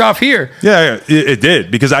it kicked off here. Yeah, it did,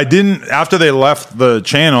 because I didn't, after they left the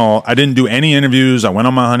channel, I didn't do any interviews. I went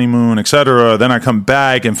on my honeymoon, etc. Then I come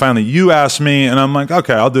back and finally you asked me, and I'm like,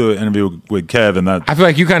 okay, I'll do an interview with Kev. And that, I feel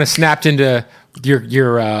like you kind of snapped into your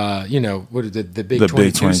you know, what is it, the big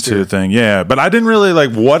 22 thing. Yeah, but I didn't really,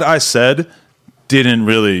 like, what I said didn't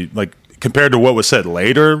really, like, compared to what was said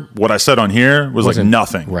later, what I said on here was like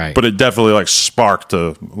nothing. Right. But it definitely like sparked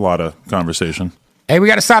a lot of conversation. Hey, we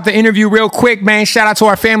got to stop the interview real quick, man. Shout out to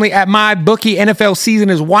our family at MyBookie. NFL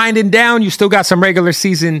season is winding down. You still got some regular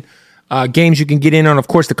season games you can get in on. Of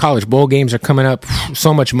course, the college bowl games are coming up.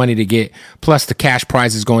 So much money to get. Plus, the cash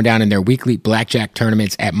prizes going down in their weekly blackjack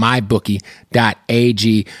tournaments at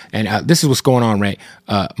mybookie.ag. And this is what's going on, right?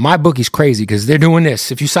 MyBookie's crazy because they're doing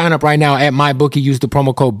this. If you sign up right now at MyBookie, use the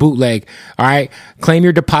promo code BOOTLEG. All right? Claim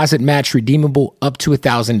your deposit match redeemable up to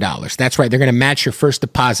 $1,000. That's right. They're going to match your first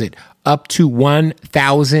deposit up to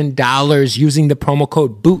 $1,000 using the promo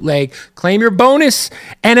code BOOTLEG. Claim your bonus.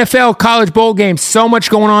 NFL college bowl games. So much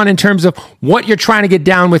going on in terms of what you're trying to get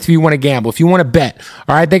down with if you want to gamble, if you want to bet.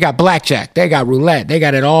 All right, they got blackjack, they got roulette, they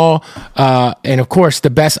got it all. And of course, the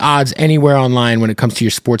best odds anywhere online when it comes to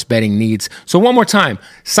your sports betting needs. So one more time,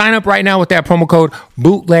 sign up right now with that promo code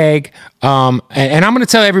BOOTLEG. And I'm going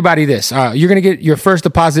to tell everybody this. You're going to get your first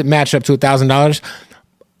deposit matched up to $1,000.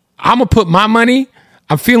 I'm going to put my money.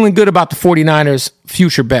 I'm feeling good about the 49ers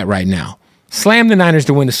future bet right now. Slam the Niners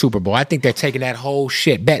to win the Super Bowl. I think they're taking that whole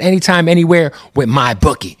shit. Bet anytime, anywhere with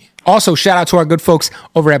MyBookie. Also, shout out to our good folks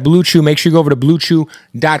over at Blue Chew. Make sure you go over to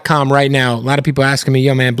BlueChew.com right now. A lot of people asking me,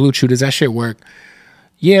 yo, man, Blue Chew, does that shit work?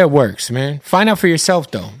 Yeah, it works, man. Find out for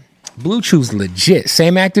yourself, though. Blue Chew's legit.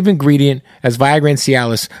 Same active ingredient as Viagra and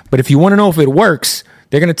Cialis. But if you want to know if it works,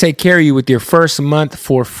 they're going to take care of you with your first month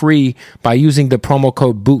for free by using the promo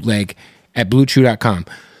code BOOTLEG at BlueChew.com.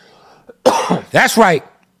 That's right.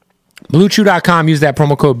 BlueChew.com. Use that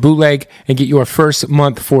promo code BOOTLEG and get your first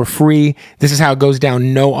month for free. This is how it goes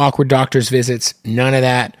down. No awkward doctor's visits. None of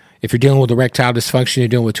that. If you're dealing with erectile dysfunction, you're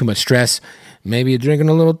dealing with too much stress. Maybe you're drinking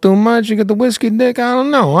a little too much. You get the whiskey dick. I don't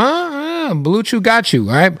know. Huh? Blue Chew got you.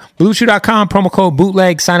 All right. BlueChew.com. Promo code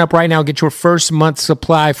BOOTLEG. Sign up right now. Get your first month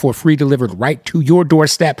supply for free delivered right to your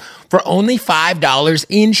doorstep for only $5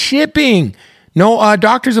 in shipping. No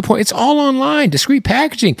doctor's appointment. It's all online. Discreet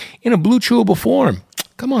packaging in a blue chewable form.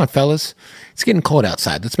 Come on, fellas. It's getting cold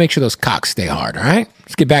outside. Let's make sure those cocks stay hard, all right?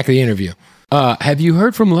 Let's get back to the interview. Have you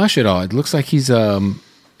heard from Lush at all? It looks like he's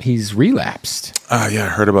relapsed. Yeah, I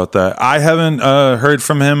heard about that. I haven't heard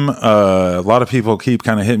from him. A lot of people keep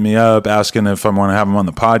kind of hitting me up, asking if I want to have him on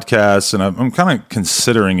the podcast, and I'm kind of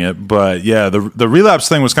considering it. But yeah, the relapse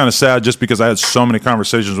thing was kind of sad just because I had so many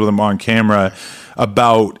conversations with him on camera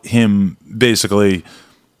about him basically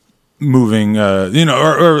moving,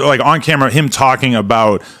 or like on camera, him talking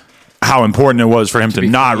about how important it was for him to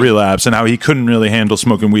not relapse and how he couldn't really handle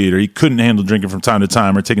smoking weed, or he couldn't handle drinking from time to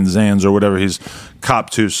time, or taking Xans or whatever he's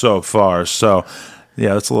copped to so far. So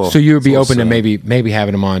yeah, that's a little. So you would be open to maybe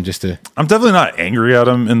having him on just to. I'm definitely not angry at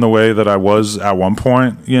him in the way that I was at one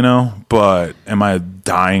point, but am I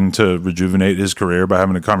dying to rejuvenate his career by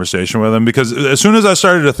having a conversation with him? Because as soon as I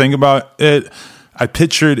started to think about it, I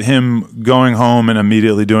pictured him going home and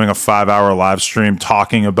immediately doing a 5-hour live stream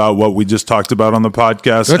talking about what we just talked about on the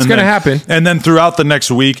podcast. That's going to happen. And then throughout the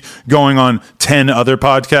next week, going on 10 other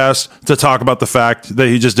podcasts to talk about the fact that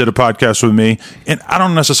he just did a podcast with me. And I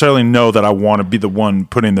don't necessarily know that I want to be the one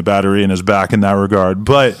putting the battery in his back in that regard,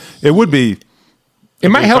 but it would be. It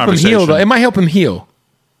might help him heal, though. It might help him heal.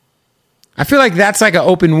 I feel like that's like an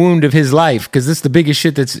open wound of his life, because this is the biggest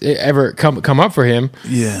shit that's ever come up for him.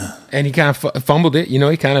 Yeah. And he kind of fumbled it. He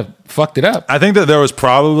kind of fucked it up. I think that there was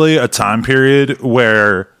probably a time period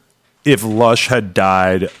where if Lush had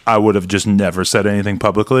died, I would have just never said anything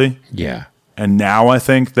publicly. Yeah. And now I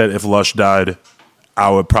think that if Lush died, I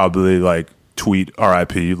would probably tweet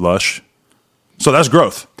RIP Lush. So that's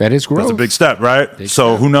growth. That is growth. That's a big step, right?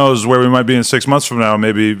 Who knows where we might be in 6 months from now?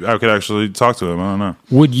 Maybe I could actually talk to him. I don't know.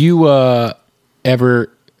 Would you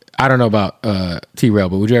ever, I don't know about T-Rail,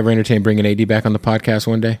 but would you ever entertain bringing AD back on the podcast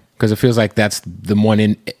one day? Because it feels like that's the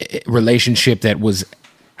one relationship that was,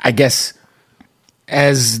 I guess,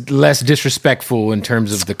 as less disrespectful in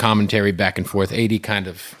terms of the commentary back and forth. AD kind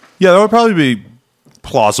of. Yeah, that would probably be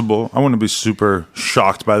plausible. I wouldn't be super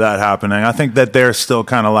shocked by that happening. I think that they're still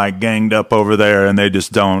kind of ganged up over there, and they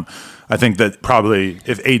just don't. I think that probably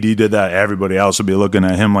if AD did that, everybody else would be looking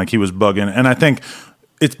at him like he was bugging. And I think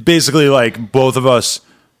it's basically both of us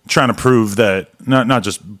trying to prove that, not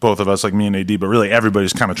just both of us, like me and AD, but really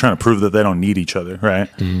everybody's kind of trying to prove that they don't need each other, right?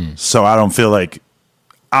 So I don't feel like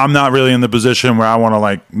I'm not really in the position where I want to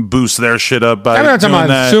like boost their shit up by I'm not talking doing about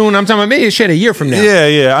that. soon. I'm talking about maybe shit a year from now.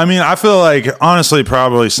 Yeah. I mean, I feel like honestly,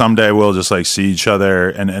 probably someday we'll just like see each other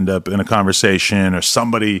and end up in a conversation or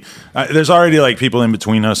somebody. There's already like people in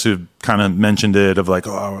between us who've kind of mentioned it of like,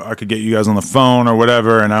 oh, I could get you guys on the phone or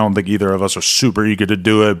whatever. And I don't think either of us are super eager to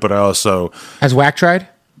do it. But I also Has Wack tried?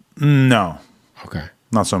 no, Okay.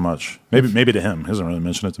 not so much. Maybe to him. He hasn't really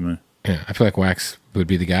mentioned it to me. Yeah, I feel like Wax would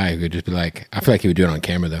be the guy who would just be like, I feel like he would do it on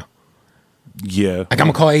camera though. Yeah. Like, I'm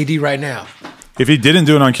gonna call AD right now. If he didn't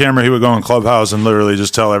do it on camera, he would go in Clubhouse and literally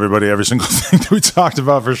just tell everybody every single thing that we talked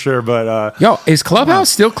about for sure. But Yo, is Clubhouse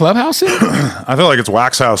still Clubhousing? I feel like it's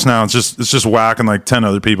Wax House now. It's just Whack and like 10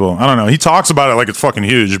 other people. I don't know. He talks about it like it's fucking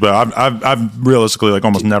huge, but I've realistically like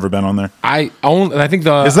almost never been on there. I think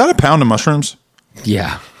Is that a pound of mushrooms?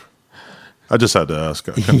 yeah. I just had to ask.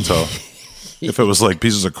 I couldn't tell if it was like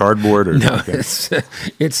pieces of cardboard or No, okay.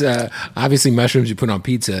 it's obviously mushrooms you put on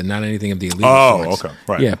pizza, not anything of the illegal Oh, sorts. okay,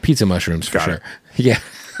 right. Yeah, pizza mushrooms for Got sure. it. Yeah.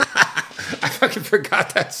 I fucking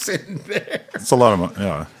forgot that's sitting there. It's a lot of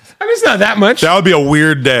yeah. I mean, it's not that much. That would be a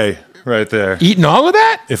weird day right there. Eating all of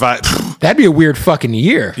that? If I That'd be a weird fucking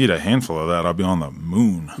year. eat a handful of that, I'll be on the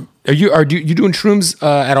moon. Are you doing shrooms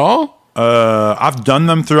at all? I've done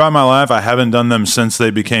them throughout my life. I haven't done them since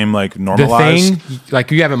they became like The normalized. thing?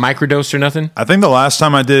 Like you haven't microdosed or nothing? I think the last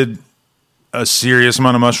time I did a serious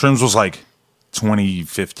amount of mushrooms was like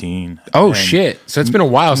 2015. Oh And shit. So it's been a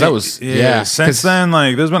while. So that was yeah. Since 'cause- then,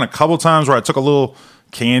 like there's been a couple times where I took a little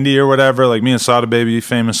candy or whatever. Like me and Sada Baby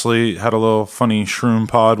famously had a little funny shroom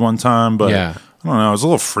pod one time, but Yeah. I don't know. It was a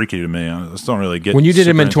little freaky to me. I just don't really get. When you did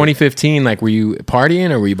them super in into it. 2015, like were you partying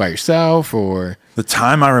or were you by yourself or? The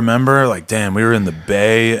time I remember, like, damn, we were in the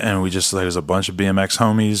Bay and we just, like, there's a bunch of BMX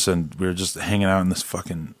homies and we were just hanging out in this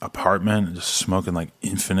fucking apartment and just smoking, like,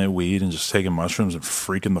 infinite weed and just taking mushrooms and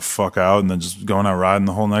freaking the fuck out and then just going out riding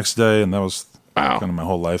the whole next day. And that was Wow. kind of my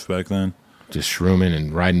whole life back then. Just shrooming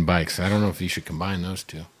and riding bikes. I don't know if you should combine those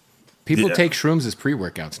two. People Yeah. take shrooms as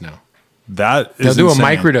pre-workouts now. That They'll is do insane. a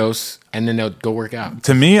microdose and then they'll go work out.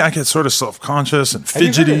 To me, I get sort of self-conscious and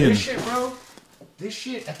fidgety. And shit, bro? This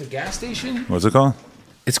shit at the gas station? what's it called?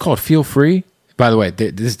 It's called Feel Free. By the way,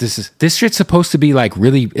 this shit's supposed to be like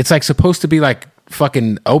really. It's like supposed to be like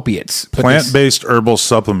fucking opiates. But Plant-based herbal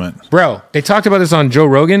supplement. bro, they talked about this on Joe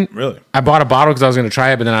Rogan. Really? I bought a bottle because I was going to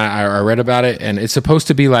try it, but then I read about it, and it's supposed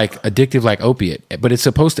to be like addictive, like opiate. But it's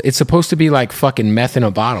supposed to be like fucking meth in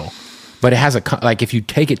a bottle. But it has like if you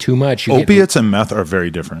take it too much, you Opiates and meth are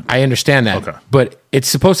very different. I understand that. Okay. But it's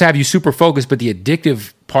supposed to have you super focused, but the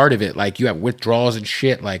addictive part of it, like you have withdrawals and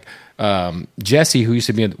shit. Like Jesse, who used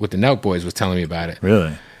to be with the Nelk Boys, was telling me about it.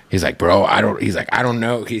 Really? He's like, bro, I don't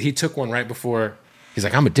know. He took one right before. He's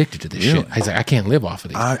like, I'm addicted to this shit. He's like, I can't live off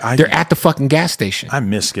of these. They're at the fucking gas station. I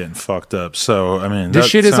miss getting fucked up. So, I mean, This that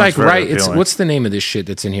shit is sounds like very right. It's appealing. what's the name of this shit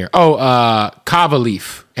that's in here? Oh, kava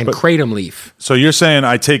leaf and kratom leaf. So you're saying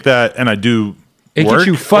I take that and I do It work, gets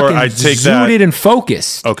you or fucking I take that? zooted and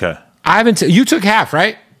focused. Okay. I haven't. You took half,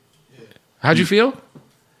 right? How'd you feel?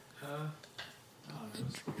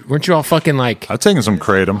 Weren't you all fucking like? I've taken some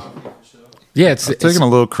kratom. Yeah, it's Taking a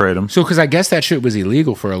little kratom. so because I guess that shit was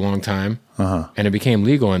illegal for a long time, and it became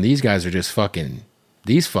legal, and these guys are just fucking.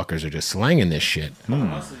 These fuckers are just slanging this shit.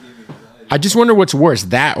 I just wonder what's worse,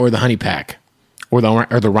 that or the honey pack, or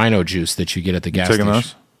the rhino juice that you get at the gas Taking station.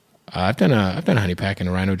 those? I've done a honey pack and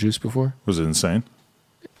a rhino juice before. Was it insane?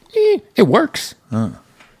 It works.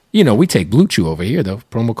 You know, we take Blue Chew over here though.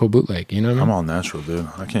 Promo code bootleg. You know what I mean? I'm all natural, dude.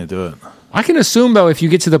 I can't do it. I can assume though, if you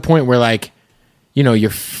get to the point where like, you know, you're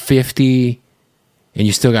 50 and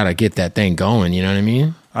you still got to get that thing going. You know what I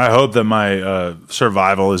mean? I hope that my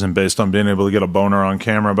survival isn't based on being able to get a boner on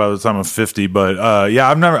camera by the time I'm 50. But yeah,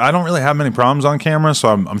 I don't really have many problems on camera, so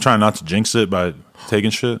I'm trying not to jinx it by taking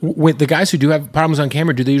shit. With the guys who do have problems on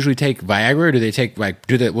camera, do they usually take Viagra or do they take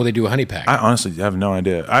will they do a honey pack? I honestly have no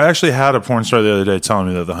idea. I actually had a porn star the other day telling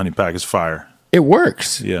me that the honey pack is fire. It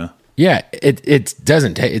works. Yeah. Yeah, it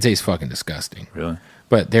doesn't taste. It tastes fucking disgusting. Really?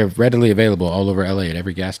 But they're readily available all over LA at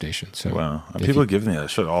every gas station. So Wow. if People you- give me that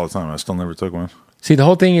shit all the time. I still never took one. see, the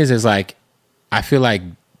whole thing is like, I feel like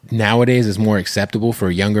nowadays it's more acceptable for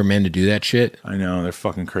younger men to do that shit. I know. They're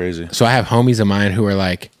fucking crazy. So I have homies of mine who are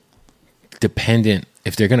like dependent.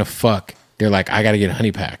 If they're gonna fuck, they're like, I gotta get a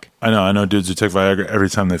honey pack. I know dudes who take Viagra every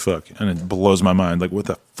time they fuck, and it blows my mind. Like, what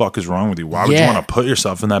the fuck is wrong with you? Why would you Yeah. want to put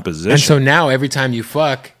yourself in that position? And so now every time you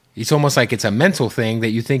fuck, it's almost like it's a mental thing that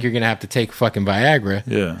you think you're gonna have to take fucking Viagra.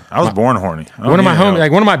 yeah, I was born horny. I don't One of my need homies, help.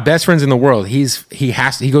 like one of my best friends in the world, he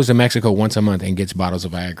goes to Mexico once a month and gets bottles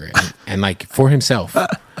of Viagra and like for himself. And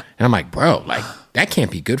I'm like, bro, like that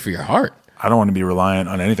can't be good for your heart. I don't want to be reliant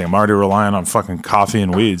on anything. I'm already relying on fucking coffee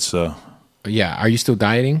and weed. So Yeah. Are you still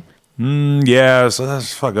dieting? yeah, so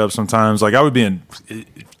that's fuck up sometimes. Like I would be in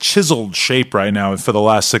chiseled shape right now if for the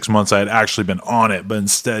last 6 months I had actually been on it, but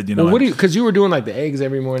instead, you know, Well, because you were doing like the eggs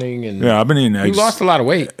every morning, and yeah, I've been eating eggs. You lost a lot of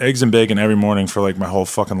weight. Eggs and bacon every morning for like my whole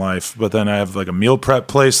fucking life. But then I have like a meal prep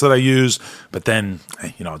place that I use. But then,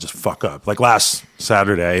 you know, I'll just fuck up. Like last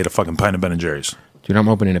Saturday, I ate a fucking pint of Ben and Jerry's. Dude, I'm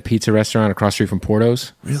opening a pizza restaurant across the street from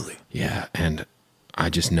Porto's. Really? Yeah, and I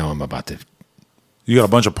just know I'm about to. You got a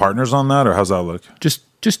bunch of partners on that, or how's that look?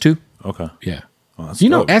 Just two. Okay. Yeah. Well, that's You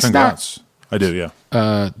know dope. S. Congrats. I do, yeah.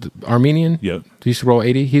 The Armenian. Yep. He used to roll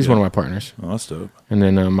 80. He's one of my partners. Oh, that's dope. And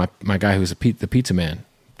then my guy who's the pizza man,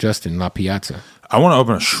 Justin La Piazza. I want to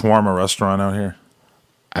open a shawarma restaurant out here.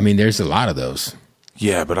 I mean, there's a lot of those.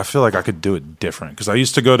 Yeah, but I feel like I could do it different because I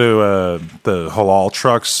used to go to the halal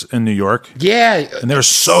trucks in New York. Yeah, and they were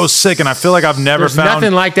so sick, and I feel like I've never there's found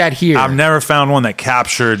nothing like that here. I've never found one that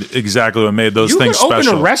captured exactly what made those you things could open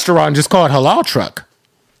special. a restaurant and just call it Halal Truck.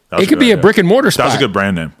 That's It could good be a idea. brick and mortar spot. That's a good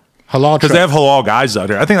brand name. Halal Because Truck. they have halal guys out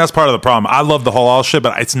here. I think that's part of the problem. I love the halal shit,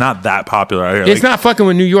 but it's not that popular out here. It's not fucking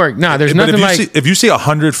with New York. Nah, there's but nothing like if you see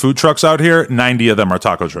 100 food trucks out here, 90 of them are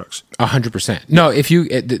taco trucks. 100%. No, if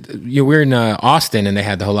we're in Austin and they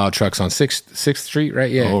had the halal trucks on 6th Street,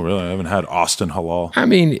 right? Yeah. Oh, really? I haven't had Austin halal. I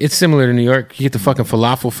mean, it's similar to New York. You get the fucking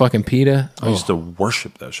falafel fucking pita. I used to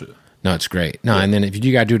worship that shit. No, it's great. No, and then if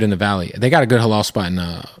you got to do it in the Valley, they got a good halal spot in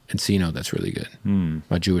Encino that's really good.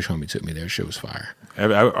 My Jewish homie took me there. Shit was fire.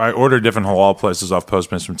 I order different halal places off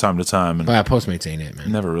Postmates from time to time, and But Postmates ain't it, man. it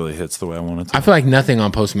never really hits the way I want it to. I feel like nothing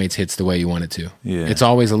on Postmates hits the way you want it to. Yeah. It's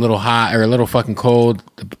always a little hot or a little fucking cold.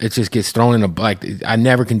 It just gets thrown in a, like, I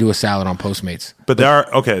never can do a salad on Postmates. But there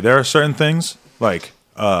are certain things like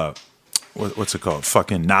what's it called?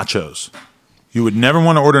 Fucking nachos. You would never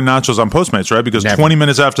want to order nachos on Postmates, right? Because Never. 20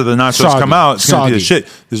 minutes after the nachos Soggy. come out, it's going to be the Soggy. shit.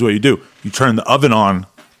 This is what you do. You turn the oven on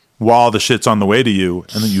while the shit's on the way to you,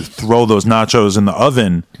 and then you throw those nachos in the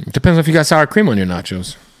oven. It depends if you got sour cream on your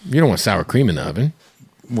nachos. You don't want sour cream in the oven.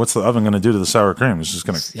 What's the oven going to do to the sour cream? It's just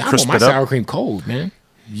going to I want crisp my it up. sour cream cold, man.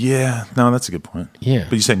 Yeah, no, that's a good point. Yeah.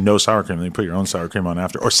 But you say no sour cream, then you put your own sour cream on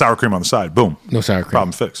after, or sour cream on the side. Boom. No sour cream.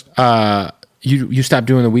 Problem fixed. You stopped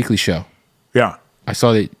doing the weekly show. Yeah. I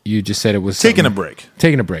saw that you just said it was Taking a something- break.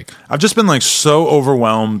 Taking a break. I've just been like so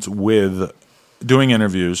overwhelmed with doing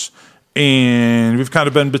interviews, and we've kind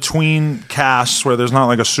of been between casts where there's not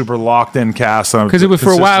like a super locked in cast. Because it was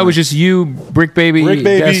for a while, it was just you, Brick Baby,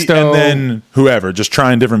 Desto, and then whoever, just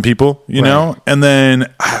trying different people, you know. And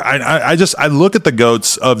then I look at the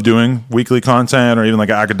goats of doing weekly content, or even like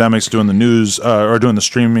academics doing the news or doing the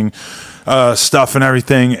streaming stuff and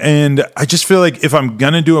everything. And I just feel like if I'm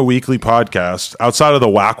gonna do a weekly podcast outside of the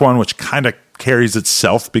whack one, which kind of carries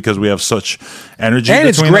itself because we have such energy, and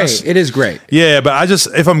it's between great. us. It is great. Yeah, but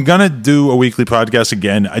if I'm gonna do a weekly podcast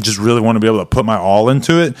again, I just really want to be able to put my all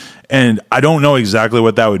into it. And I don't know exactly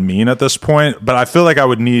what that would mean at this point, but I feel like I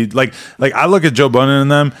would need like I look at Joe Budden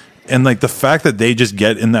and them, and like the fact that they just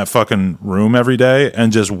get in that fucking room every day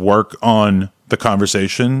and just work on the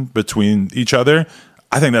conversation between each other.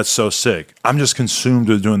 I think that's so sick. I'm just consumed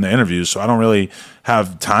with doing the interviews, so I don't really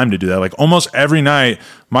have time to do that. Like almost every night,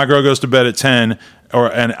 my girl goes to bed at 10,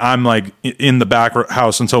 and I'm like in the back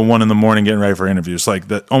house until 1 a.m. getting ready for interviews. Like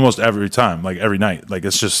that almost every time, like every night. Like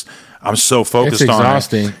it's just I'm so focused It's on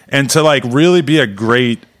exhausting. it. And to like really be a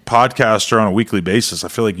great podcaster on a weekly basis, I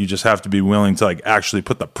feel like you just have to be willing to like actually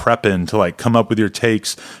put the prep in to like come up with your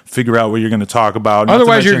takes, figure out what you're going to talk about. Not to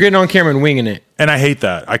Otherwise, you're mention- getting on camera and winging it. and I hate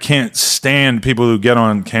that. I can't stand people who get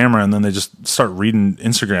on camera and then they just start reading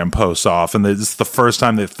Instagram posts off, and it's the first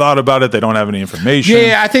time they've thought about it. They don't have any information.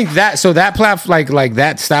 Yeah, I think that that platform, like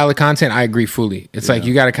that style of content, I agree fully. It's like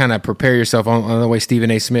you got to kind of prepare yourself on the way Stephen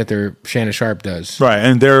A. Smith or Shannon Sharp does. Right,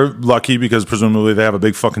 and they're lucky because presumably they have a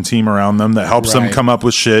big fucking team around them that helps them Right. come up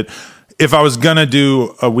with shit. If I was gonna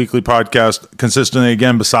do a weekly podcast consistently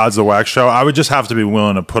again, besides the Wax Show, I would just have to be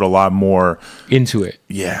willing to put a lot more Into it.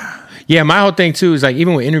 Yeah. Yeah, my whole thing too is like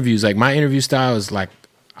even with interviews, like my interview style is like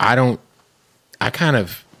I kind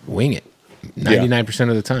of wing it 99%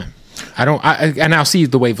 of the time. And I'll see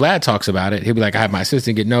the way Vlad talks about it. He'll be like, I have my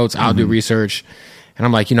assistant get notes, I'll do research. And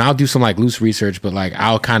I'm like, I'll do some like loose research, but like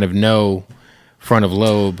I'll kind of know front of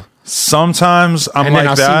lobe. Sometimes I'm And like then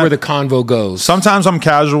I'll that. see where the convo goes. Sometimes I'm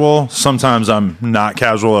casual. Sometimes I'm not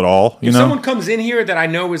casual at all. You If know? someone comes in here that I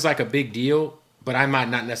know is like a big deal, but I might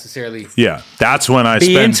not necessarily Yeah, that's when I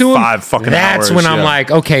be spend into 5 fucking hours. That's when I'm like,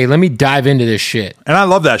 okay, let me dive into this shit. And I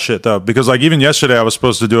love that shit though, because like even yesterday I was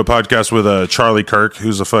supposed to do a podcast with Charlie Kirk,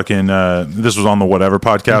 who's a fucking this was on the Whatever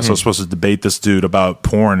podcast. I was supposed to debate this dude about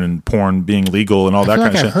porn and porn being legal and all that kind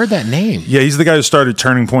of shit. I've heard that name. Yeah, he's the guy who started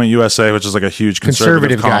Turning Point USA, which is like a huge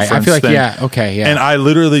conservative guy. I feel like thing. yeah. And I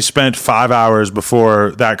literally spent 5 hours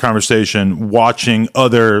before that conversation watching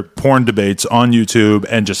other porn debates on YouTube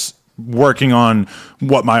and just working on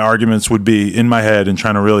what my arguments would be in my head and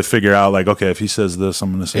trying to really figure out like, okay, if he says this,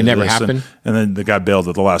 I'm going to say it never this. happened. And then the guy bailed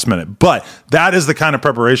at the last minute. But that is the kind of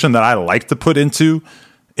preparation that I like to put into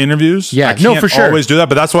interviews. Yeah, I can't for sure. always do that,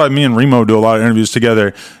 but that's why me and Remo do a lot of interviews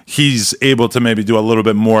together. He's able to maybe do a little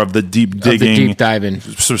bit more of the deep digging, deep diving,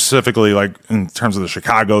 specifically like in terms of the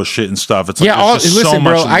Chicago shit and stuff. It's like, yeah, listen, so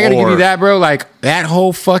bro, I gotta give you that, bro. Like that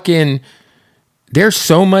whole fucking, there's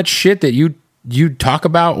so much shit that you talk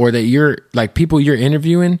about or that you're like people you're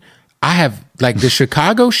interviewing. I have like the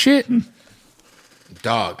Chicago shit,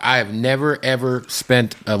 dog. I have never ever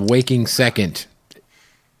spent a waking second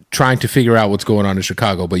trying to figure out what's going on in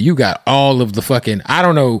Chicago, but you got all of the fucking, I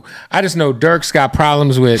don't know. I just know Dirk's got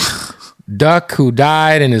problems with Duck, who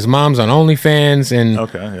died, and his mom's on OnlyFans, and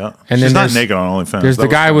okay, yeah, and she's then not naked on OnlyFans. There's the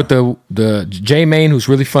guy with the J Main who's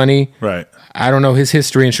really funny, right? I don't know his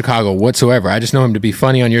history in Chicago whatsoever. I just know him to be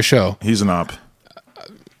funny on your show. He's an op.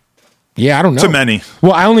 Yeah, I don't know. To many.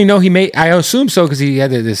 Well, I only know he made. I assume so because he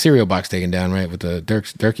had the cereal box taken down, right, with the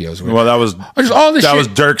Dirkios. Well, that was just all this. That shit. was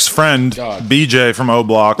Dirk's friend, Dog. BJ from O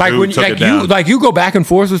Block, like who when took like it down. you go back and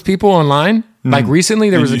forth with people online. Like recently,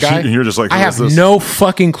 there was a guy. You're just like, I who have is this? no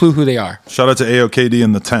fucking clue who they are. Shout out to AOKD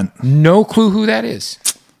in the tent. No clue who that is.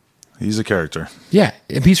 He's a character. Yeah,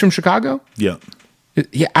 if he's from Chicago. Yeah.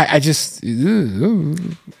 Yeah, I just. I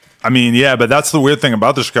mean, yeah, but that's the weird thing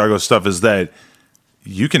about the Chicago stuff is that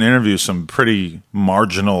you can interview some pretty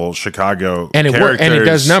marginal Chicago and it characters and it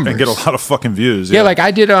does numbers and get a lot of fucking views. Yeah, like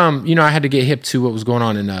I did. I had to get hip to what was going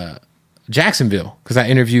on in Jacksonville because I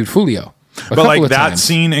interviewed Julio. But like that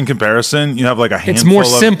scene in comparison, you have like a handful. It's more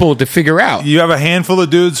simple to figure out. You have a handful of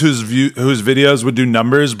dudes whose videos would do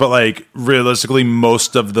numbers, but like realistically,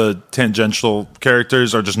 most of the tangential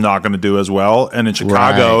characters are just not going to do as well. And in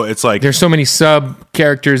Chicago, it's like there's so many sub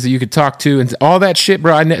characters that you could talk to and all that shit,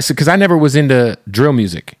 bro. Because I never was into drill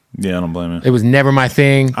music. Yeah, I don't blame it. It was never my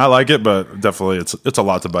thing. I like it, but definitely it's a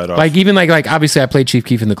lot to bite off. Like even like obviously I played Chief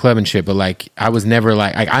Keef in the club and shit, but like I was never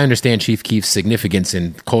like I understand Chief Keef's significance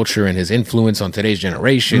in culture and his influence on today's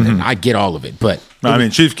generation, and I get all of it. But I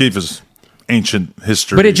mean, Chief Keef is ancient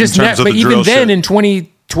history. But it just but even then in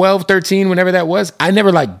 2012, 13, whenever that was, I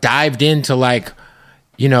never like dived into like.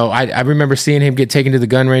 I remember seeing him get taken to the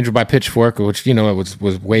gun range by Pitchfork, which, it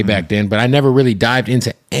was way back then, but I never really dived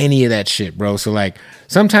into any of that shit, bro. So, like,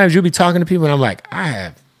 sometimes you'll be talking to people and I'm like, I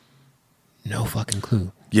have no fucking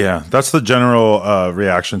clue. Yeah, that's the general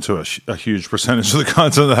reaction to a huge percentage of the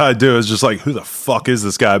content that I do is just like, who the fuck is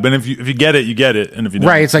this guy? But if you get it, you get it. And if you don't,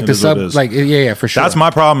 right, it's like the sub, like, yeah, for sure. That's my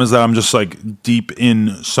problem is that I'm just like deep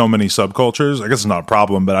in so many subcultures. I guess it's not a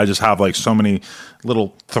problem, but I just have like so many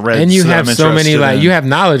little threads. And you have so many, like, you have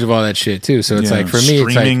knowledge of all that shit too. So it's like, for me,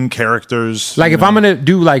 it's streaming like characters. Like, if I'm going to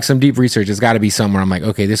do like some deep research, it's got to be somewhere I'm like,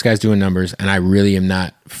 okay, this guy's doing numbers and I really am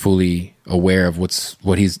not fully aware of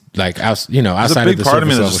what he's like, outside of the surface level shit. There's a big part of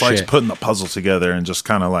me that just likes putting the puzzle together and just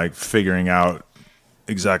kind of like figuring out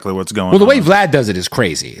exactly what's going on. Well, the way Vlad does it is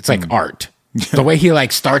crazy. It's like art. The way he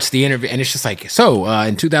like starts the interview, and it's just like, so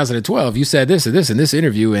in 2012, you said this and this in this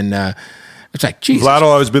interview, and it's like, Jesus. Vlad will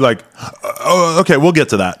always be like, oh, okay, we'll get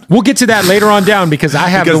to that. We'll get to that later on down because I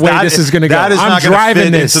have the way this is going to go. That is I'm not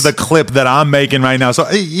driving this into the clip that I'm making right now. So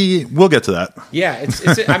we'll get to that. Yeah,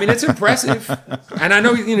 it's impressive, and I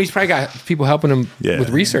know he's probably got people helping him with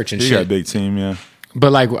research and shit. He got a big team, yeah.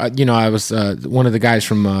 But like I was one of the guys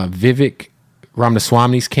from Vivek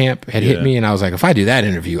Ramaswamy's camp had hit me, and I was like, if I do that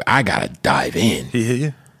interview, I gotta dive in. He hit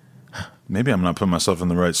you? Maybe I'm not putting myself in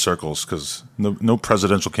the right circles because no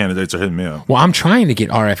presidential candidates are hitting me up. Well, I'm trying to get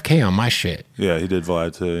RFK on my shit. Yeah, he did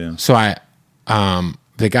Vlad too. Yeah. So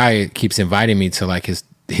the guy keeps inviting me to like his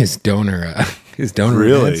donor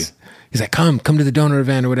really? events. He's like, come to the donor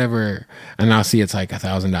event or whatever, and I'll see it's like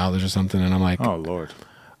 $1,000 or something, and I'm like, oh Lord.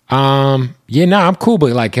 I'm cool,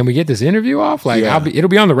 but like, can we get this interview off? Like, it'll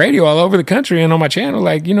be on the radio all over the country and on my channel,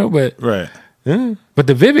 like, but right. But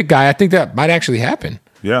the Vivek guy, I think that might actually happen.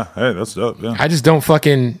 Yeah, hey, that's dope. Yeah, I just don't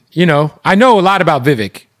fucking, I know a lot about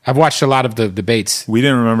Vivek. I've watched a lot of the debates. We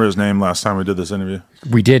didn't remember his name last time we did this interview.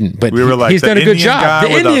 We didn't, but we were like, he's done a good job.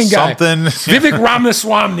 The Indian guy, Vivek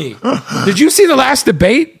Ramaswamy. Did you see the last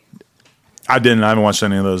debate? I didn't. I haven't watched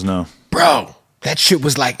any of those. No, bro. That shit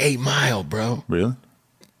was like 8 Mile, bro. Really?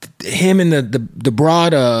 Him and the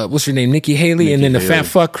broad, what's her name, Nikki Haley, and then the fat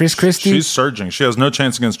fuck Chris Christie. She's surging. She has no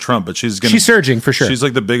chance against Trump, but she's surging for sure. She's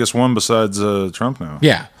like the biggest one besides Trump now.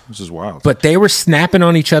 Yeah, which is wild. But they were snapping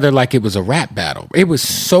on each other like it was a rap battle. It was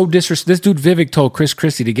so disrespectful. This dude Vivek told Chris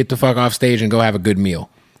Christie to get the fuck off stage and go have a good meal.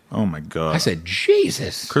 Oh my God. I said,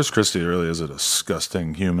 Jesus. Chris Christie really is a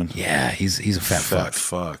disgusting human. Yeah, he's a fat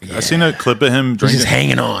fuck. Yeah. I seen a clip of him drinking. He's just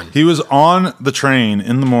hanging on. He was on the train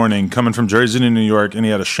in the morning coming from Jersey to New York, and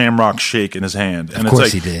he had a Shamrock Shake in his hand. And of course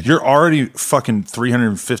it's like, he did. You're already fucking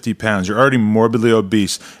 350 pounds. You're already morbidly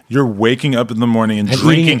obese. You're waking up in the morning and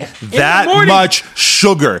drinking that much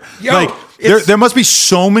sugar. Yo, like, there must be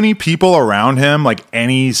so many people around him, like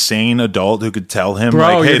any sane adult who could tell him,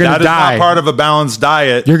 bro, like, hey, that is not part of a balanced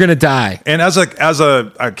diet. You're going to die. And as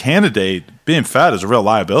a candidate, being fat is a real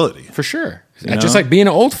liability. For sure. Just like being an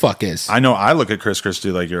old fuck is. I know I look at Chris Christie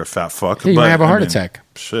like you're a fat fuck. Yeah, you might have a heart attack.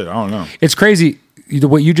 Shit, I don't know. It's crazy.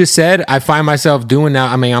 What you just said, I find myself doing now.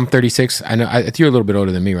 I mean, I'm 36. I know you're a little bit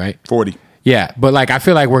older than me, right? 40. Yeah, but like I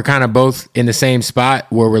feel like we're kind of both in the same spot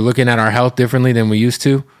where we're looking at our health differently than we used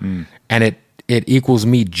to. And it equals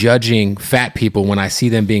me judging fat people when I see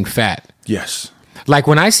them being fat. Yes. Like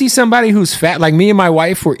when I see somebody who's fat, like me and my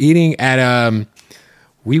wife were eating at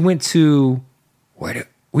we went to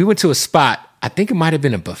a spot. I think it might have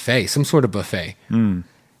been a buffet, some sort of buffet. And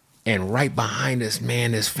right behind us,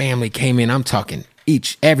 man, this family came in. I'm talking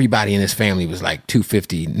everybody in this family was like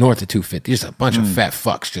 250, north of 250. Just a bunch of fat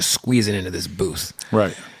fucks just squeezing into this booth.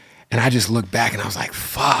 Right. And I just looked back and I was like,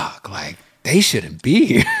 fuck, like they shouldn't be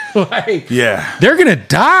here. Like, yeah, they're gonna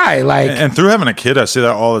die. Like, and through having a kid, I see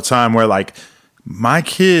that all the time. Where like my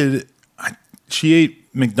kid, she ate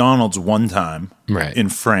McDonald's one time in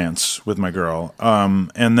France with my girl,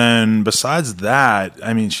 and then besides that,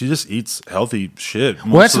 I mean, she just eats healthy shit.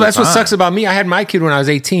 Well, that's what sucks about me. I had my kid when I was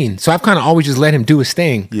 18, so I've kind of always just let him do his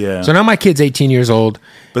thing. Yeah. So now my kid's 18 years old.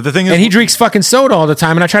 But the thing is, and he drinks fucking soda all the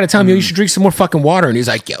time. And I try to tell him, yo, you should drink some more fucking water. And he's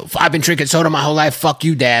like, yo, I've been drinking soda my whole life. Fuck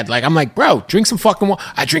you, Dad. Like, I'm like, bro, drink some fucking water.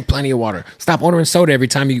 I drink plenty of water. Stop ordering soda every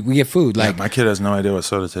time we get food. Like, my kid has no idea what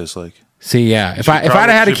soda tastes like. See, yeah, if I'd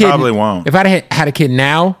had a kid, probably won't. If I'd had a kid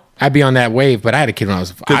now, I'd be on that wave. But I had a kid when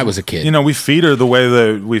I was a kid. You know, we feed her the way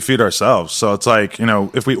that we feed ourselves. So it's like, you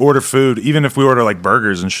know, if we order food, even if we order like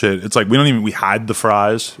burgers and shit, it's like we hide the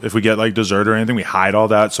fries. If we get like dessert or anything, we hide all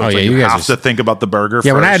that. So it's like you have to think about the burger.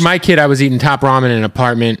 Yeah, first. When I had my kid, I was eating top ramen in an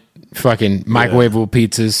apartment, fucking microwavable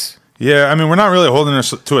pizzas. Yeah, I mean, we're not really holding her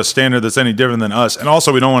to a standard that's any different than us. And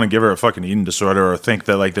also, we don't want to give her a fucking eating disorder or think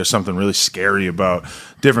that, like, there's something really scary about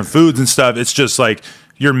different foods and stuff. It's just, like,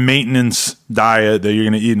 your maintenance diet that you're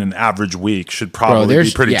going to eat in an average week should probably be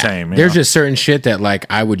pretty tame. There's just certain shit that, like,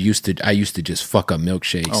 I used to just fuck up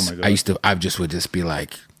milkshakes. Oh, my God. I just would just be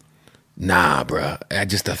like, nah, bro.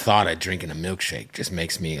 The thought of drinking a milkshake just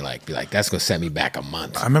makes me be like, that's gonna set me back a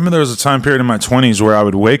month. I remember there was a time period in my 20s where I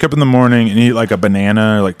would wake up in the morning and eat like a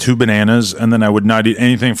banana or like 2 bananas, and then I would not eat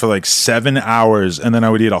anything for like 7 hours, and then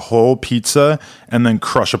I would eat a whole pizza and then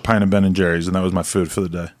crush a pint of Ben & Jerry's, and that was my food for the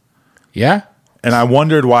day. Yeah? And I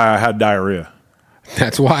wondered why I had diarrhea.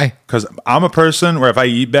 That's why. Because I'm a person where if I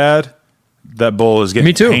eat bad, that bowl is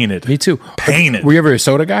getting painted. Me too. Painted. Were you ever a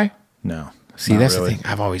soda guy? No. See, that's really the thing.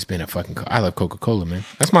 I've always been a fucking... I love Coca-Cola, man.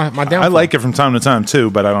 That's my downfall. I like it from time to time,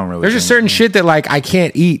 too, but I don't really... There's just certain shit that, like, I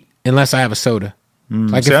can't eat unless I have a soda.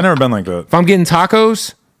 Like, I've never been like that. If I'm getting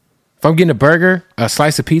tacos, if I'm getting a burger, a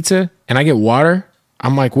slice of pizza, and I get water,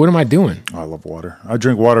 I'm like, what am I doing? Oh, I love water. I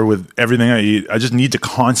drink water with everything I eat. I just need to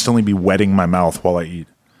constantly be wetting my mouth while I eat.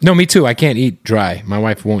 No, me too. I can't eat dry. My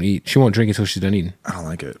wife won't eat. She won't drink until she's done eating. I don't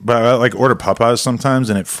like it. But I like order Popeyes sometimes,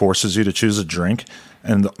 and it forces you to choose a drink.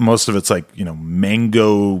 And most of it's like, you know,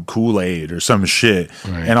 mango Kool-Aid or some shit.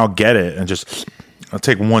 Right. And I'll get it and I'll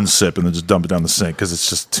take one sip and then just dump it down the sink because it's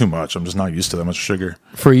just too much. I'm just not used to that much sugar.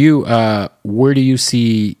 For you, where do you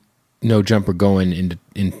see No Jumper going into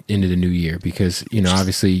the new year? Because, you know,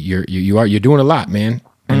 obviously you're doing a lot, man.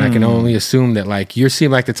 And I can only assume that, like, you seem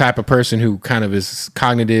like the type of person who kind of is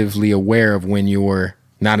cognitively aware of when you're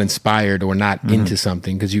not inspired or not into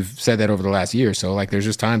something, because you've said that over the last year. So, like, there's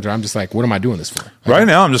just times where I'm just like, what am I doing this for? Right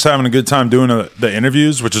now, I'm just having a good time doing the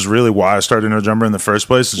interviews, which is really why I started No Jumper in the first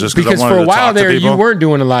place. It's just because I wanted for a while to there, people. You weren't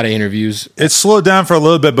doing a lot of interviews. It slowed down for a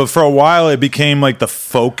little bit, but for a while, it became like the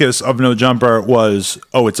focus of No Jumper was,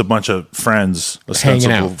 it's a bunch of friends,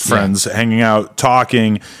 ostensible friends, hanging out,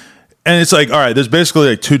 talking. And it's like, all right, there's basically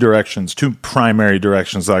like two primary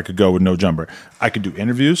directions that I could go with No Jumper. I could do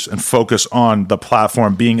interviews and focus on the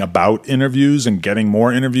platform being about interviews and getting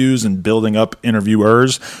more interviews and building up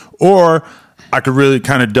interviewers. Or I could really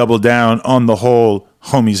kind of double down on the whole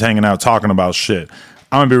homies hanging out talking about shit.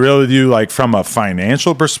 I'm gonna be real with you, like from a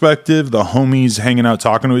financial perspective, the homies hanging out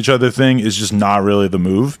talking to each other thing is just not really the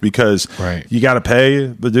move, because you got to pay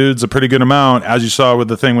the dudes a pretty good amount, as you saw with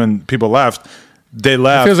the thing when people left. They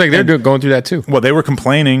left. It feels like they're going through that too. Well, they were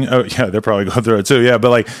complaining. Oh, yeah, they're probably going through it too. Yeah, but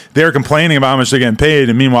like they were complaining about how much they're getting paid,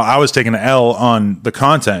 and meanwhile, I was taking an L on the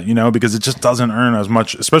content, you know, because it just doesn't earn as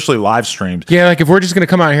much, especially live streamed. Yeah, like if we're just gonna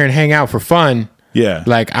come out here and hang out for fun,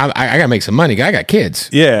 like I gotta make some money. I got kids.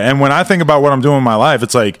 Yeah, and when I think about what I'm doing in my life,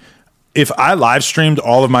 it's like, if I live streamed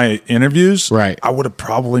all of my interviews, I would have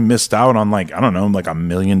probably missed out on like, I don't know, like $1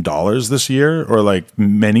 million this year, or like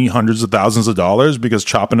many hundreds of thousands of dollars, because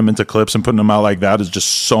chopping them into clips and putting them out like that is just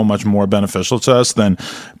so much more beneficial to us than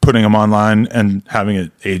putting them online and having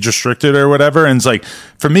it age restricted or whatever. And it's like,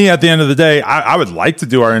 for me, at the end of the day, I would like to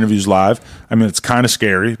do our interviews live. I mean, it's kind of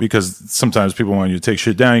scary because sometimes people want you to take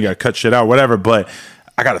shit down, you got to cut shit out, whatever, but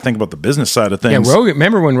I got to think about the business side of things. Yeah, Rogan.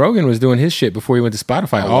 Remember when Rogan was doing his shit before he went to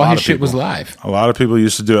Spotify? All his shit was live. A lot of people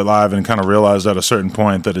used to do it live and kind of realized at a certain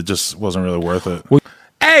point that it just wasn't really worth it.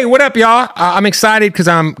 Hey, what up, y'all? I'm excited because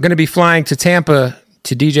I'm going to be flying to Tampa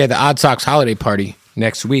to DJ the Odd Socks holiday party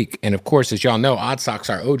next week. And of course, as y'all know, Odd Socks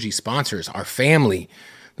are OG sponsors, our family,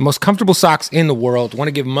 the most comfortable socks in the world. Want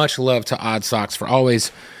to give much love to Odd Socks for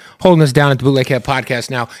always holding us down at the Bootleg Head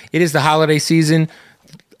Podcast. Now, it is the holiday season.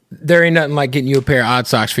 There ain't nothing like getting you a pair of Odd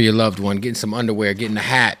Socks for your loved one, getting some underwear, getting a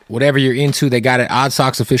hat, whatever you're into. They got it at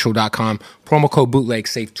oddsocksofficial.com. Promo code bootleg,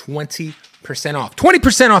 save 20% off.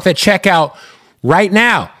 20% off at checkout right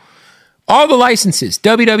now. All the licenses,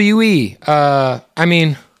 WWE,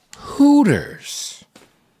 Hooters.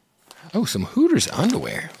 Oh, some Hooters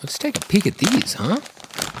underwear. Let's take a peek at these, huh?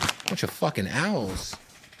 Bunch of fucking owls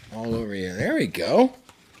all over you. There we go.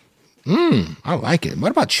 I like it. What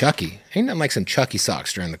about Chucky? Ain't nothing like some Chucky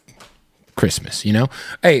socks during the Christmas, you know?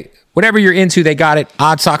 Hey, whatever you're into, they got it.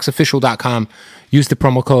 Oddsocksofficial.com. Use the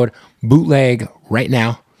promo code bootleg right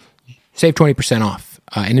now. Save 20% off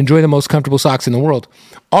and enjoy the most comfortable socks in the world.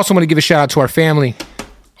 Also, want to give a shout out to our family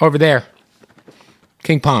over there,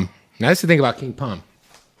 King Palm. Now, that's the thing about King Palm.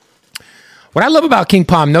 What I love about King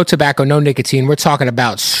Palm, no tobacco, no nicotine. We're talking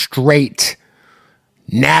about straight,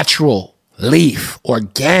 natural leaf,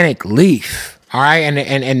 organic leaf. All right.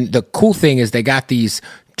 And the cool thing is they got these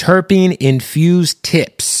terpene infused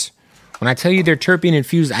tips. When I tell you they're terpene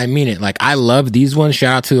infused, I mean it. Like, I love these ones.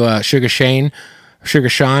 Shout out to Sugar Sean.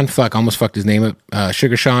 Fuck, I almost fucked his name up.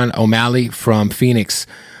 Sugar Sean O'Malley from Phoenix.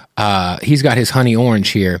 He's got his honey orange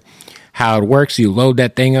here. How it works, you load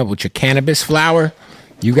that thing up with your cannabis flower.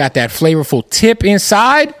 You got that flavorful tip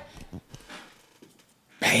inside.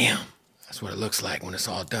 Bam. That's what it looks like when it's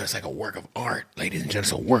all done. It's like a work of art, ladies and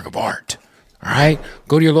gentlemen. It's a work of art. All right?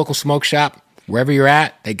 Go to your local smoke shop. Wherever you're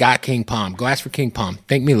at, they got King Palm. Go ask for King Palm.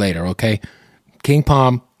 Thank me later, okay? King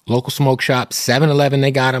Palm, local smoke shop, 7-Eleven,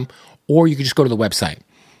 they got them. Or you can just go to the website.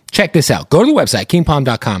 Check this out. Go to the website,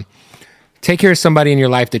 kingpalm.com. Take care of somebody in your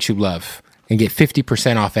life that you love and get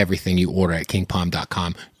 50% off everything you order at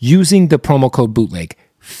kingpalm.com using the promo code bootleg.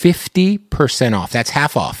 50% off. That's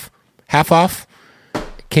half off. Half off,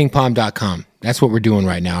 kingpalm.com. That's what we're doing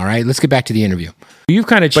right now, all right? Let's get back to the interview. You've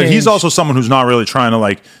kind of changed. But he's also someone who's not really trying to,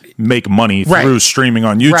 like, make money through streaming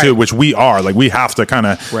on YouTube, which we are. Like, we have to kind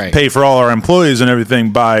of pay for all our employees and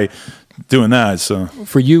everything by doing that. So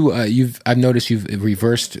for you, I've noticed you've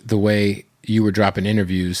reversed the way you were dropping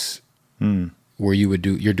interviews, where you're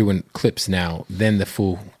doing clips now, then the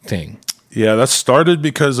full thing. Yeah, that started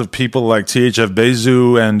because of people like THF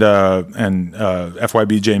Bezu and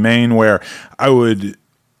FYBJ Main, where I would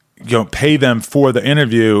pay them for the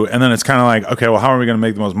interview, and then it's kind of like, okay, well, how are we going to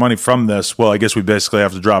make the most money from this? Well, I guess we basically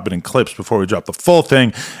have to drop it in clips before we drop the full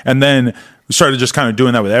thing, and then we started just kind of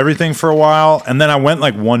doing that with everything for a while, and then I went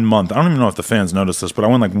like 1 month. I don't even know if the fans noticed this, but I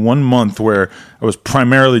went like 1 month where I was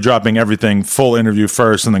primarily dropping everything full interview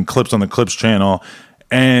first, and then clips on the Clips channel.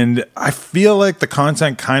 And I feel like the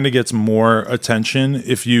content kind of gets more attention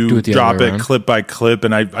if you drop it clip by clip.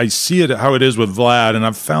 And I see it how it is with Vlad. And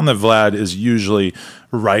I've found that Vlad is usually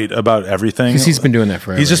right about everything. Because he's been doing that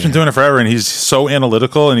forever. He's just been doing it forever. And he's so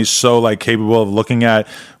analytical and he's so like capable of looking at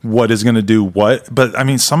what is going to do what. But I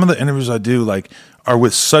mean, some of the interviews I do like are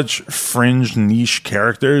with such fringe niche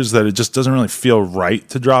characters that it just doesn't really feel right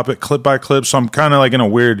to drop it clip by clip. So I'm kind of like in a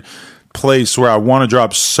weird place where I want to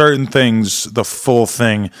drop certain things, the full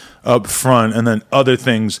thing up front, and then other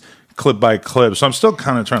things clip by clip. So I'm still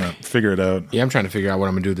kind of trying to figure it out. Yeah, I'm trying to figure out what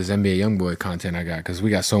I'm going to do with this NBA Youngboy content I got, because we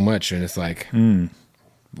got so much, and it's like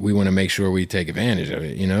we want to make sure we take advantage of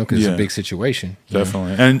it, you know, because it's a big situation.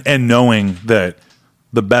 Definitely. And knowing that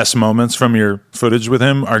the best moments from your footage with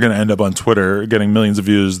him are going to end up on Twitter getting millions of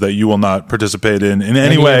views that you will not participate in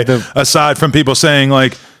any way, aside from people saying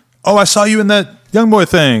like, oh, I saw you in that Young Boy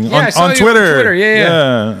thing on Twitter.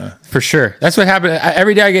 Yeah. For sure. That's what happened.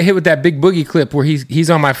 Every day I get hit with that Big Boogie clip where he's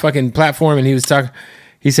on my fucking platform and he was talking.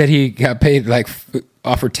 He said he got paid like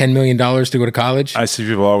offered $10 million to go to college. I see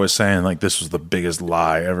people always saying like this was the biggest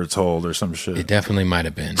lie ever told or some shit. It definitely might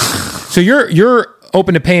have been. So you're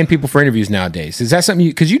open to paying people for interviews nowadays. Is that something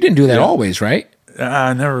because you didn't do that always, right?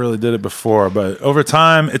 I never really did it before, but over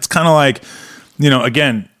time it's kind of like,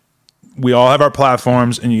 again, we all have our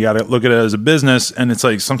platforms and you got to look at it as a business. And it's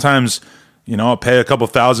like sometimes, I'll pay a couple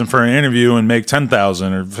thousand for an interview and make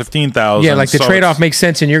 10,000 or 15,000. Yeah, like the trade-off makes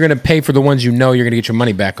sense and you're going to pay for the ones you're going to get your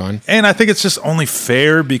money back on. And I think it's just only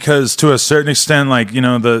fair because to a certain extent, like,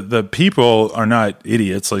 the people are not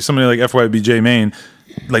idiots. Like somebody like FYBJ Main,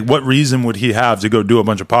 like what reason would he have to go do a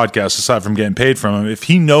bunch of podcasts aside from getting paid from him? If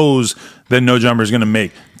he knows that No Jumper is going to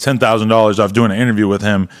make $10,000 off doing an interview with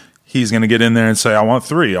him, he's going to get in there and say, I want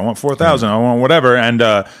 3, I want 4,000, I want whatever. And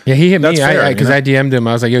he hit me because I DM'd him.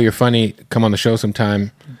 I was like, yo, you're funny. Come on the show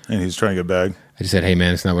sometime. And he's trying to get bagged. I just said, hey,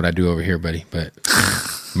 man, it's not what I do over here, buddy. But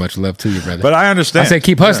much love to you, brother. But I understand. I said,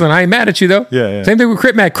 keep hustling. I ain't mad at you, though. Yeah. Same thing with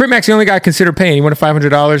Crit Mac. Crit Mac's the only guy I considered paying. He wanted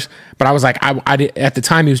 $500. But I was like, I did, at the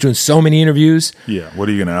time, he was doing so many interviews. Yeah. What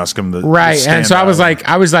are you going to ask him to right. to and so I was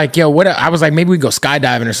like, yo, what? I was like, maybe we go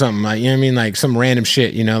skydiving or something. Like, you know what I mean? Like some random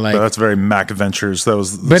shit, like. But that's very Mac Ventures. That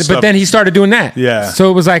was. But then he started doing that. Yeah. So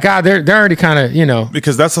it was like, they're already kind of,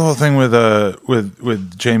 Because that's the whole thing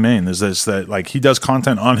with J Main is this that like he does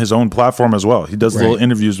content on his own platform as well. He does little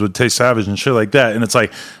interviews with Tay Savage and shit like that, and it's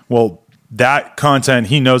like, well. That content,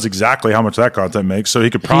 he knows exactly how much that content makes, so he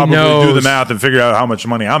could probably do the math and figure out how much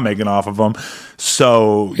money I'm making off of them.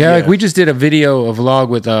 So yeah, like we just did a vlog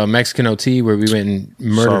with Mexican OT where we went and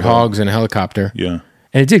murdered hogs in a helicopter. Yeah,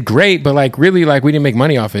 and it did great, but like really, like we didn't make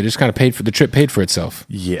money off it. It just kind of paid for the trip, paid for itself.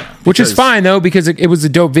 Yeah, which is fine though because it was a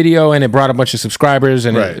dope video and it brought a bunch of subscribers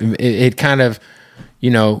and it kind of,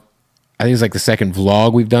 I think it was like the second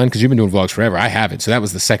vlog we've done because you've been doing vlogs forever. I haven't. So that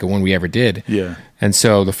was the second one we ever did. Yeah. And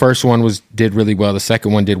so the first one did really well. The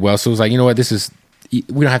second one did well. So it was like, you know what? We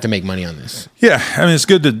don't have to make money on this. Yeah. I mean, it's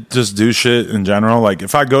good to just do shit in general. Like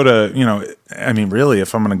if I go to, really,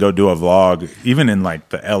 if I'm going to go do a vlog, even in like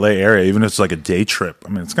the LA area, even if it's like a day trip, I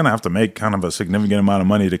mean, it's going to have to make kind of a significant amount of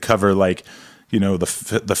money to cover like,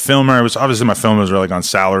 the filmer, which obviously my filmers are like on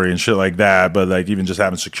salary and shit like that, but like even just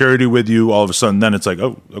having security with you, all of a sudden then it's like,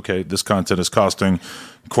 oh, okay, this content is costing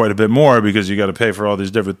quite a bit more because you got to pay for all these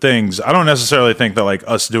different things. I don't necessarily think that like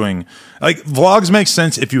us doing, like vlogs make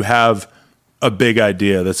sense if you have a big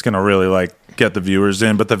idea that's going to really like get the viewers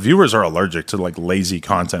in, but the viewers are allergic to like lazy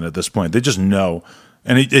content at this point. They just know.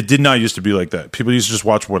 And it did not used to be like that. People used to just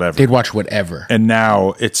watch whatever. They'd watch whatever. And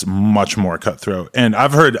now it's much more cutthroat. And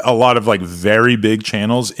I've heard a lot of like very big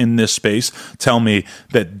channels in this space tell me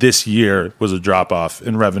that this year was a drop off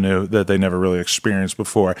in revenue that they never really experienced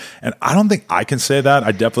before. And I don't think I can say that.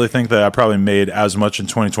 I definitely think that I probably made as much in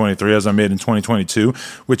 2023 as I made in 2022,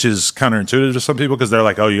 which is counterintuitive to some people because they're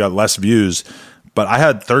like, oh, you got less views. But I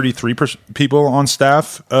had 33 people on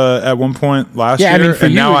staff at one point last year. Yeah, I mean, for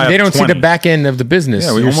and you, now they don't 20. see the back end of the business.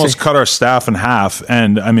 Yeah, we almost cut our staff in half.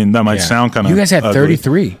 And I mean, that might sound kind of. You guys had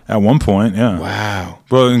 33 at one point, yeah. Wow.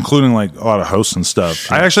 Well, including like a lot of hosts and stuff.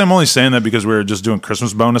 Shit. I actually am only saying that because we were just doing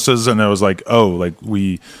Christmas bonuses, and it was like, oh, like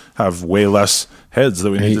we have way less heads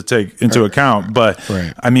that we need to take into account. But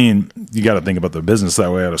I mean, you got to think about the business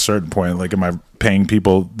that way at a certain point. Like, am I paying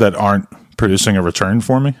people that aren't producing a return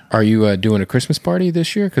for me? Are you doing a Christmas party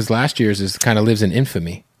this year? Because last year's is kind of lives in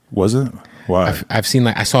infamy. Was it? Why? I've seen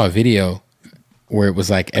I saw a video where it was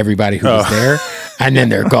like everybody who was there, and then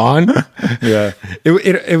they're gone. Yeah,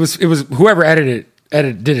 it was whoever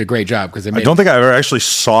did a great job because I don't think I ever actually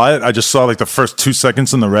saw it. I just saw like the first 2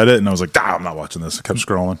 seconds in the Reddit, and I was like, I'm not watching this. I kept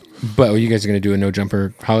scrolling. But you guys are going to do a No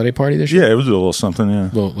Jumper holiday party this year? Yeah, it was a little something. Yeah,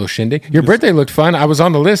 little shindig. Your birthday looked fun. I was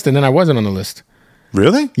on the list, and then I wasn't on the list.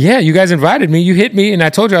 Really? Yeah, you guys invited me. You hit me, and I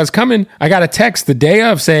told you I was coming. I got a text the day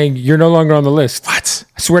of saying you're no longer on the list. What?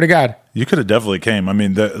 I swear to God. You could have definitely came. I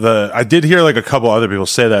mean, I did hear like a couple other people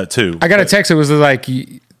say that too. I got a text. It was like,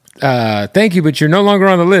 thank you, but you're no longer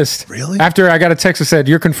on the list. Really? After I got a text that said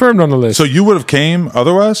you're confirmed on the list. So you would have came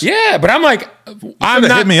otherwise? Yeah, but I'm like, I'm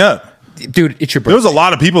not. Hit me up, dude. It's your birthday. There was a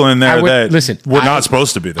lot of people in there that listen. were not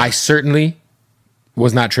supposed to be there. I certainly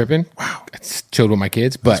was not tripping. Wow. I chilled with my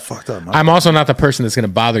kids. But fucked up, man. I'm also not the person that's going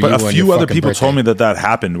to bother you. But a few other people birthday. told me that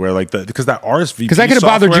happened where like because that RSVP because I could have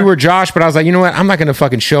bothered you or Josh, but I was like, you know what? I'm not going to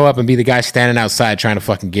fucking show up and be the guy standing outside trying to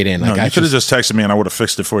fucking get in. Like, no, you could have just texted me and I would have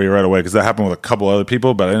fixed it for you right away because that happened with a couple other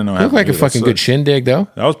people, but I didn't know how. Looked like a fucking good shindig though.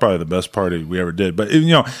 That was probably the best party we ever did. But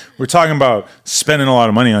we're talking about spending a lot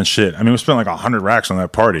of money on shit. I mean, we spent like 100 racks on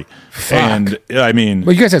that party. Fuck. And I mean,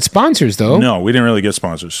 well, you guys had sponsors though. No, we didn't really get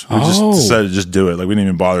sponsors. We just decided to just do it. Like we didn't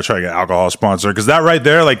even bother trying to get alcohol sponsor because that right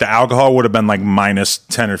there, like the alcohol would have been like minus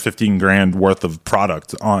 10 or 15 grand worth of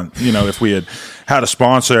product on, if we had a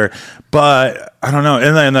sponsor. But I don't know.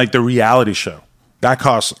 And then like the reality show that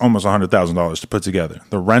costs almost $100,000 to put together.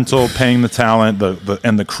 The rental, paying the talent,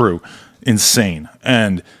 and the crew, insane.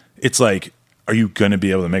 And it's like, are you going to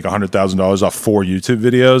be able to make $100,000 off 4 YouTube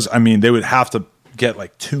videos? I mean, they would have to get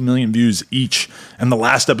like 2 million views each, and the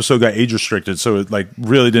last episode got age restricted, so it like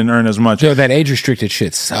really didn't earn as much. Yo, that age restricted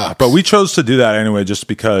shit sucks. But we chose to do that anyway, just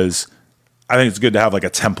because I think it's good to have like a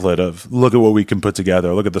template of look at what we can put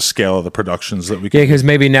together, look at the scale of the productions that we can. Yeah, because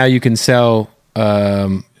maybe now you can sell.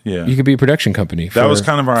 You could be a production company. That was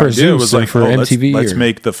kind of our idea. Zeus, it was like for MTV. Let's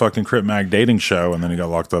make the fucking Crip Mag dating show, and then he got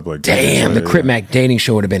locked up. Like, damn, the Crip Mag dating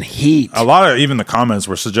show would have been heat. A lot of even the comments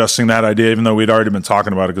were suggesting that idea, even though we'd already been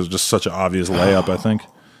talking about it because it was just such an obvious layup. I think.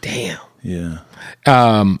 Damn. Yeah.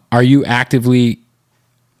 Are you actively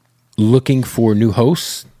looking for new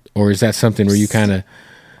hosts, or is that something where you kind of?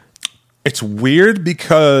 It's weird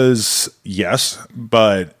because yes,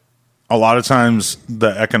 but a lot of times the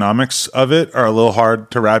economics of it are a little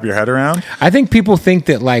hard to wrap your head around. I think people think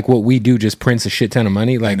that like what we do just prints a shit ton of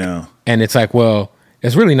money. Like, know. And it's like, well,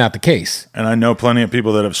 it's really not the case. And I know plenty of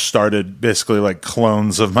people that have started basically like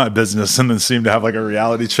clones of my business and then seem to have like a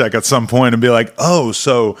reality check at some point and be like, oh,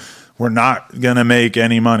 so we're not going to make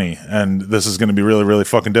any money and this is going to be really, really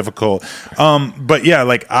fucking difficult. But yeah,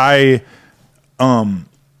 like what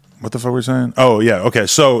the fuck were we saying? Oh yeah. Okay.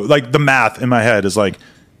 So like the math in my head is like,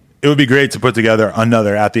 it would be great to put together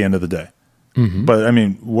another at the end of the day. Mm-hmm. But I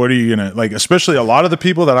mean, what are you going to like, especially a lot of the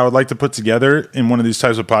people that I would like to put together in one of these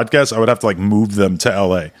types of podcasts, I would have to like move them to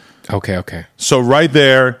LA. Okay. So right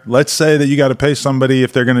there, let's say that you got to pay somebody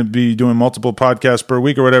if they're going to be doing multiple podcasts per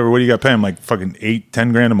week or whatever. What do you got to pay them? Like fucking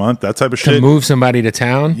 $8-10 grand a month, that type of shit. To move somebody to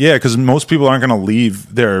town? Yeah, because most people aren't going to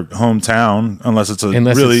leave their hometown unless it's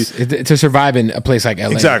to survive in a place like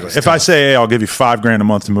LA. Exactly. If I say, hey, I'll give you $5 grand a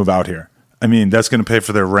month to move out here. I mean, that's going to pay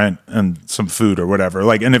for their rent and some food or whatever.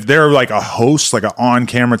 Like, and if they're like a host, like an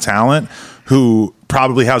on-camera talent who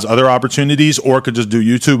probably has other opportunities or could just do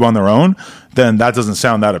YouTube on their own, then that doesn't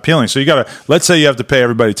sound that appealing. So you got to, let's say you have to pay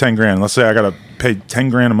everybody 10 grand. Let's say I got to pay 10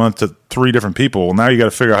 grand a month to 3 different people. Well, now you got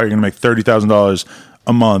to figure out how you're going to make $30,000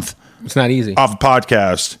 a month. It's not easy. Off a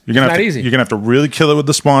podcast. You're going to have to really kill it with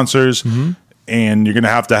the sponsors. Mm-hmm. And you're going to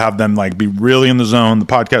have them like be really in the zone. The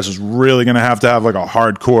podcast is really going to have like a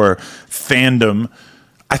hardcore fandom.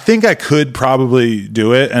 I think I could probably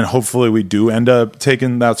do it. And hopefully we do end up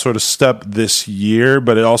taking that sort of step this year.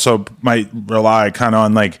 But it also might rely kind of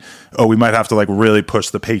on like, oh, we might have to like really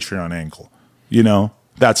push the Patreon angle,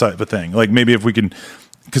 that type of thing. Like maybe if we can,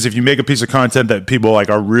 because if you make a piece of content that people like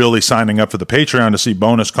are really signing up for the Patreon to see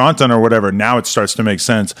bonus content or whatever, now it starts to make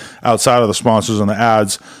sense outside of the sponsors and the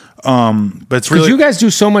ads. But it's really, you guys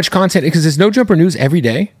do so much content because there's No Jumper News every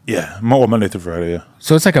day. Yeah, Monday through Friday. Yeah,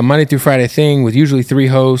 so it's like a Monday through Friday thing with usually 3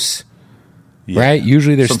 hosts, right?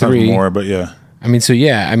 Usually there's sometimes 3 more, but yeah. I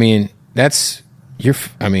mean, that's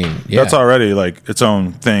that's already like its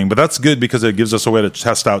own thing. But that's good because it gives us a way to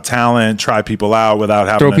test out talent, try people out without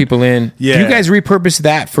having throw people in. Yeah, do you guys repurpose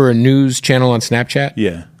that for a news channel on Snapchat?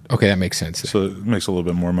 Yeah. Okay, that makes sense. So it makes a little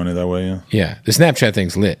bit more money that way, yeah. Yeah, the Snapchat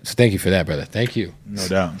thing's lit. So thank you for that, brother. Thank you. No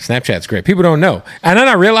doubt. Snapchat's great. People don't know. And then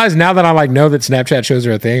I realize now that I like know that Snapchat shows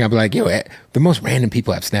are a thing, I'm like, the most random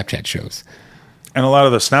people have Snapchat shows. And a lot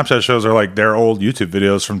of the Snapchat shows are like their old YouTube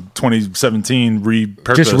videos from 2017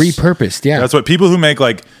 repurposed. Just repurposed, yeah. That's what people who make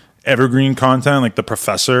like evergreen content, like the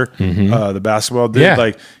professor, the basketball dude,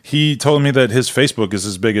 like he told me that his Facebook is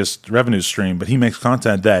his biggest revenue stream, but he makes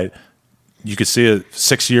content that you could see it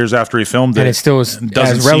 6 years after he filmed it, and it still is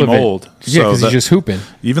doesn't as relevant. seem old. Yeah, because he's just hooping.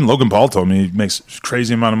 Even Logan Paul told me he makes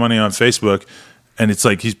crazy amount of money on Facebook, and it's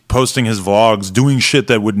like he's posting his vlogs, doing shit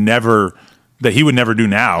that he would never do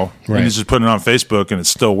now. Right. And he's just putting it on Facebook, and it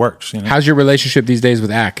still works. How's your relationship these days with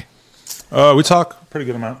Ak? We talk pretty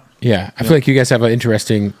good amount. Yeah, I feel like you guys have an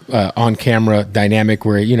interesting on-camera dynamic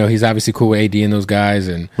where he's obviously cool with AD and those guys,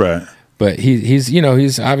 and right. But he's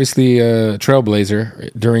obviously a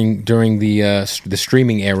trailblazer during the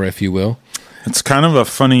streaming era, if you will. It's kind of a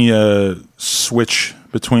funny switch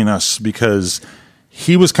between us because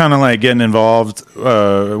he was kind of like getting involved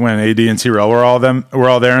when AD and T-Rail were all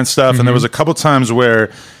there and stuff. And there was a couple times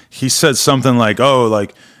where he said something like, "Oh,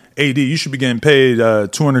 like AD, you should be getting paid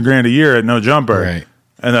 $200,000 a year at No Jumper." Right.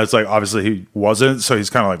 And that's like, obviously he wasn't. So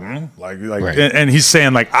he's kind of like, Right. and he's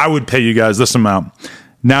saying like, I would pay you guys this amount.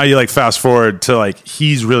 Now you like fast forward to like,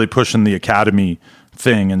 he's really pushing the Academy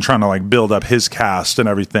thing and trying to like build up his cast and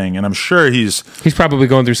everything. And I'm sure he's probably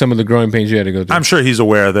going through some of the growing pains you had to go through. I'm sure he's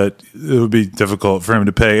aware that it would be difficult for him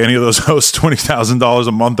to pay any of those hosts $20,000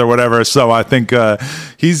 a month or whatever. So I think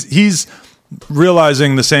he's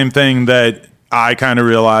realizing the same thing that I kind of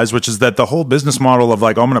realized, which is that the whole business model of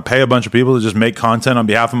like, I'm going to pay a bunch of people to just make content on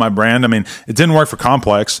behalf of my brand. I mean, it didn't work for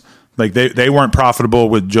Complex. Like they weren't profitable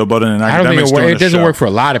with Joe Budden and Academics. I don't think it doesn't work for a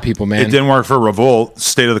lot of people, man. It didn't work for Revolt.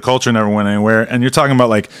 State of the Culture never went anywhere. And you're talking about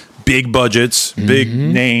like big budgets, big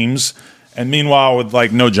names. And meanwhile, with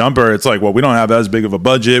like No Jumper, it's like, well, we don't have as big of a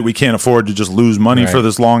budget. We can't afford to just lose money for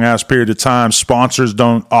this long ass period of time. Sponsors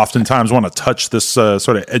don't oftentimes want to touch this sort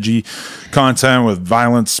of edgy content with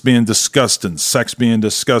violence being discussed and sex being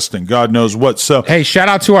discussed and God knows what. So, hey, shout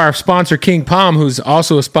out to our sponsor, King Palm, who's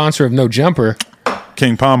also a sponsor of No Jumper.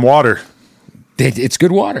 King Palm water. It's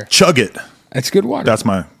good water. Chug it. It's good water. That's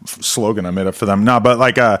my slogan I made up for them. No, but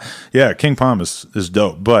like, yeah, King Palm is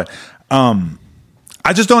dope. But,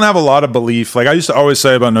 I just don't have a lot of belief. Like I used to always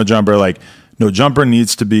say about No Jumper, like No Jumper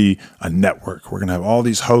needs to be a network. We're going to have all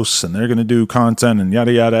these hosts and they're going to do content and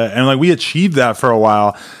yada, yada. And like we achieved that for a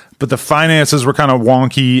while, but the finances were kind of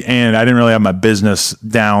wonky and I didn't really have my business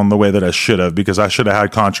down the way that I should have because I should have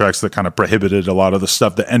had contracts that kind of prohibited a lot of the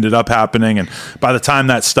stuff that ended up happening. And by the time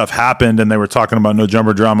that stuff happened and they were talking about No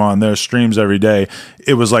Jumper drama on their streams every day,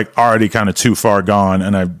 it was like already kind of too far gone.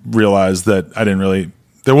 And I realized that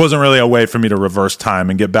there wasn't really a way for me to reverse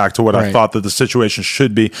time and get back to what I thought that the situation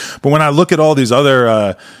should be. But when I look at all these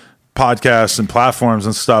other podcasts and platforms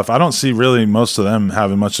and stuff, I don't see really most of them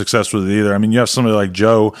having much success with it either. I mean, you have somebody like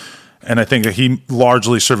Joe, and I think that he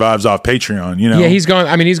largely survives off Patreon, you know? Yeah, he's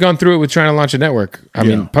gone through it with trying to launch a network. I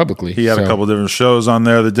mean, publicly. He had a couple different shows on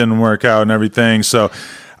there that didn't work out and everything. So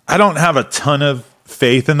I don't have a ton of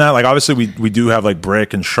faith in that. Like, obviously, we do have like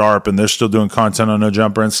Brick and Sharp, and they're still doing content on No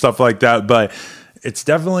Jumper and stuff like that, but it's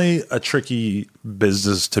definitely a tricky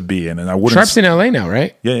business to be in. And I wouldn't. Sharp's in LA now,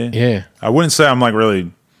 right? Yeah. I wouldn't say I'm like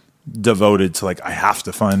really devoted to like, I have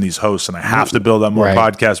to find these hosts and I have to build up more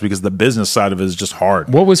podcasts because the business side of it is just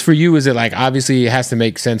hard. What was for you? Is it like, obviously it has to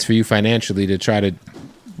make sense for you financially to try to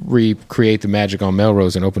recreate the magic on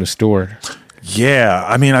Melrose and open a store? Yeah,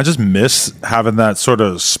 I mean, I just miss having that sort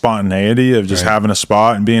of spontaneity of just having a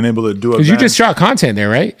spot and being able to do it. Because you just shot content there,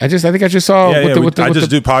 right? I think I just saw. I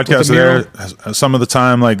just do podcasts there some of the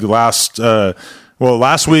time. Like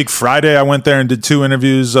last week, Friday, I went there and did 2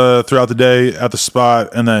 interviews throughout the day at the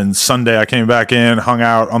spot. And then Sunday, I came back in, hung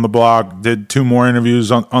out on the block, did 2 more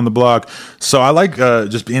interviews on the block. So I like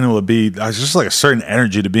just being able to be, I just like a certain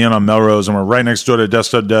energy to being on Melrose. And we're right next door to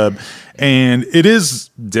Desto Dub. And it is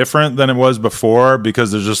different than it was before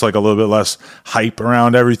because there's just like a little bit less hype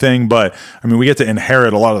around everything. But I mean, we get to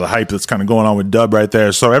inherit a lot of the hype that's kind of going on with Dub right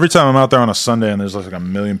there. So every time I'm out there on a Sunday and there's like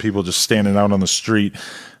 1 million people just standing out on the street,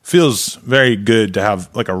 feels very good to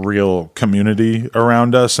have like a real community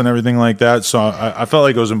around us and everything like that. So I felt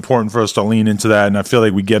like it was important for us to lean into that. And I feel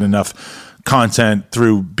like we get enough content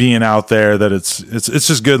through being out there that it's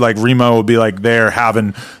just good. Like Remo will be like there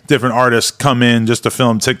having different artists come in just to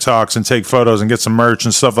film TikToks and take photos and get some merch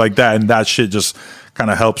and stuff like that. And that shit just kind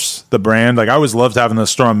of helps the brand. Like I always loved having the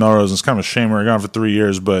store on Melrose. It's kind of a shame we were gone for 3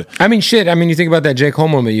 years, but I mean, shit. I mean, you think about that J. Cole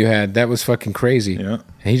moment you had. That was fucking crazy. Yeah.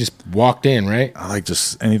 And he just walked in, right? I like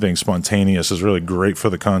just anything spontaneous is really great for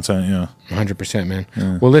the content. Yeah. 100%, man.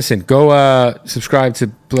 Yeah. Well, listen, go subscribe to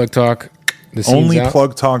Plug Talk.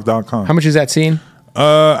 Onlyplugtalk.com. How much is that scene?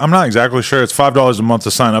 I'm not exactly sure. It's $5 a month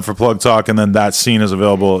to sign up for Plug Talk, and then that scene is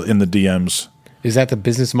available in the DMs. Is that the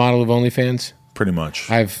business model of OnlyFans? Pretty much.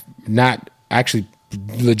 I've not actually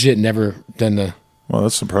legit never done the well,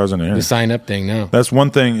 that's surprising to hear. The sign up thing. No, that's one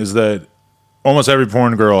thing is that almost every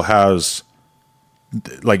porn girl has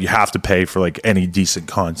like you have to pay for like any decent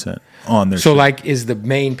content on their. So like, is the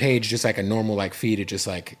main page just like a normal like feed? It just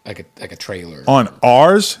like a trailer. On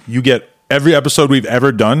ours, you get every episode we've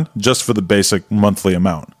ever done just for the basic monthly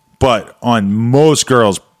amount. But on most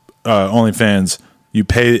girls' OnlyFans, you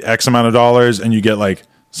pay X amount of dollars and you get like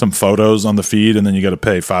some photos on the feed, and then you got to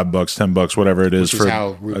pay $5, $10, whatever it is for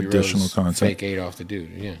how Ruby additional Rose content. Fake Adolf the dude,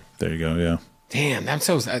 yeah. There you go, yeah. Damn, I'm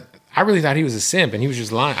so. I really thought he was a simp, and he was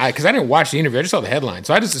just lying. Because I didn't watch the interview, I just saw the headline,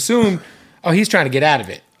 so I just assumed, oh, he's trying to get out of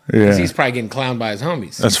it. Yeah, he's probably getting clowned by his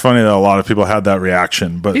homies. That's funny that a lot of people had that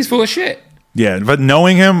reaction, but he's full of shit. Yeah, but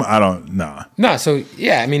knowing him, I don't know. No, so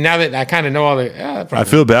yeah, I mean, now that I kind of know all the, I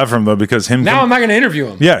feel bad for him though because him. Now I'm not going to interview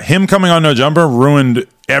him. Yeah, him coming on No Jumper ruined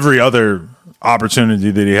every other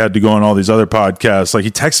opportunity that he had to go on all these other podcasts. Like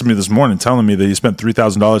he texted me this morning telling me that he spent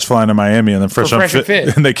 $3,000 flying to Miami and then Fresh and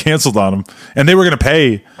Fit, and they canceled on him, and they were going to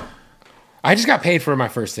pay. I just got paid for my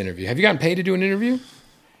first interview. Have you gotten paid to do an interview?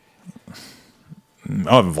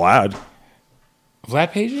 Oh, Vlad.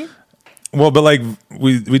 Vlad paid you? Well, but like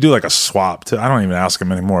we do like a swap. I don't even ask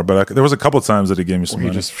him anymore. But there was a couple times that he gave me some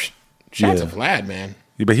money. Just shout out to Vlad, man.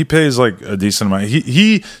 Yeah, but he pays like a decent amount.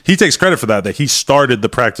 He takes credit for that he started the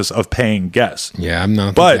practice of paying guests. Yeah, I'm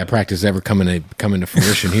not thinking that practice ever coming to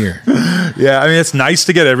fruition here. Yeah, I mean it's nice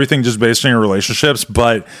to get everything just based on your relationships,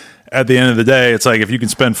 but at the end of the day, it's like if you can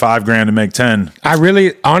spend $5,000 to make 10. I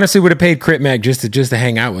really honestly would have paid Crit Mac just to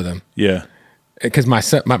hang out with him. Yeah, because my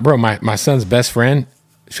son's best friend.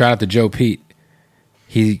 Shout out to Joe Pete.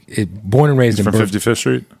 He's born and raised from 55th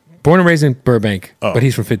Street. Born and raised in Burbank, but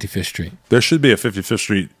he's from 55th Street. There should be a 55th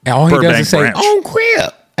Street. And all Burbank he does is say, branch. "Oh,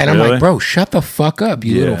 crap," and I'm like, "Bro, shut the fuck up,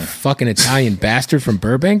 you little Yeah. fucking Italian bastard from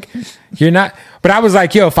Burbank. You're not." But I was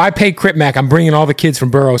like, "Yo, if I pay Crip Mac, I'm bringing all the kids from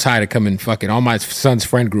Burroughs High to come and fucking all my son's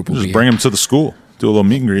friend group will Just be bring him to the school. Do a little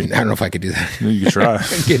meet and greet. I don't know if I could do that. You can try.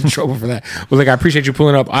 Get in trouble for that. Well, like, I appreciate you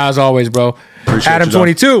pulling up as always, bro. Appreciate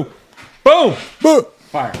Adam22. Boom. Boom.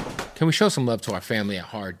 Fire. Can we show some love to our family at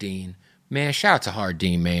Hardin? Man, shout out to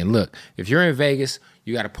Hardin, man. Look, if you're in Vegas,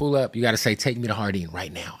 you got to pull up. You got to say, take me to Hardin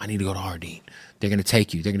right now. I need to go to Hardin. They're going to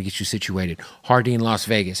take you. They're going to get you situated. Hardin, Las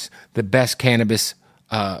Vegas, the best cannabis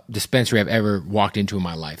dispensary I've ever walked into in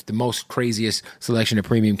my life. The most craziest selection of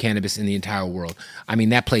premium cannabis in the entire world. I mean,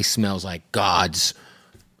 that place smells like God's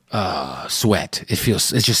sweat. It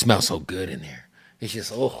just smells so good in there. It's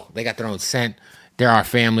just, they got their own scent. They're our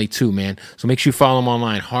family too, man. So make sure you follow them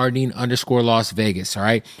online, Hardin_Las Vegas, all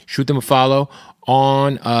right? Shoot them a follow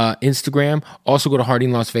on Instagram. Also go to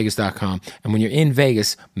HardinLasVegas.com. And when you're in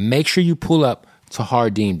Vegas, make sure you pull up to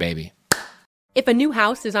Hardin, baby. If a new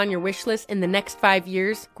house is on your wish list in the next 5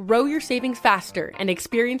 years, grow your savings faster and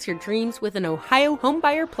experience your dreams with an Ohio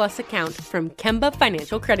Homebuyer Plus account from Kemba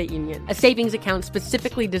Financial Credit Union. A savings account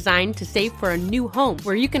specifically designed to save for a new home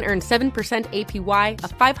where you can earn 7% APY,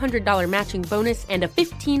 a $500 matching bonus, and a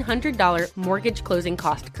 $1,500 mortgage closing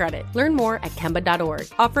cost credit. Learn more at Kemba.org.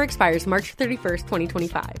 Offer expires March 31st,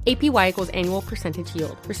 2025. APY equals annual percentage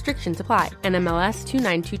yield. Restrictions apply. NMLS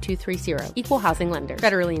 292230. Equal housing lender.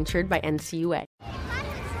 Federally insured by NCUA.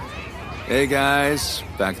 Hey guys,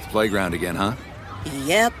 back at the playground again, huh?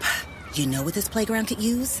 Yep. You know what this playground could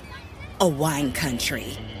use? A wine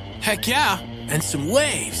country. Heck yeah, and some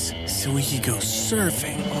waves so we could go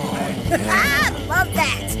surfing. Oh, yeah. Love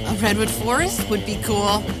that. A redwood forest would be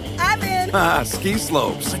cool. I'm in. Ski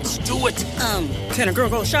slopes. Let's do it. Can a girl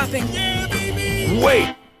go shopping? Yeah, baby.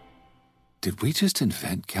 Wait! Did we just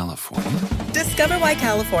invent California? Discover why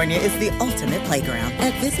California is the ultimate playground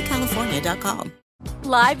at visitcalifornia.com.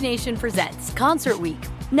 Live Nation presents Concert Week.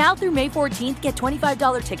 Now through May 14th, get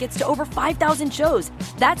 $25 tickets to over 5,000 shows.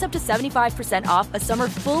 That's up to 75% off a summer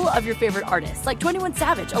full of your favorite artists like 21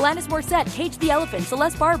 Savage, Alanis Morissette, Cage the Elephant,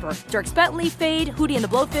 Celeste Barber, Dierks Bentley, Fade, Hootie and the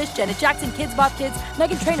Blowfish, Janet Jackson, Kids Bop Kids,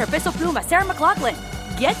 Meghan Trainor, Bissell Pluma, Sarah McLachlan.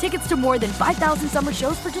 Get tickets to more than 5,000 summer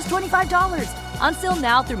shows for just $25. On sale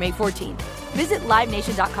now through May 14th. Visit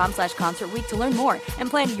LiveNation.com/Concert Week to learn more and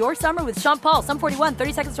plan your summer with Sean Paul, Sum 41,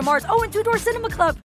 30 Seconds to Mars, and Two Door Cinema Club.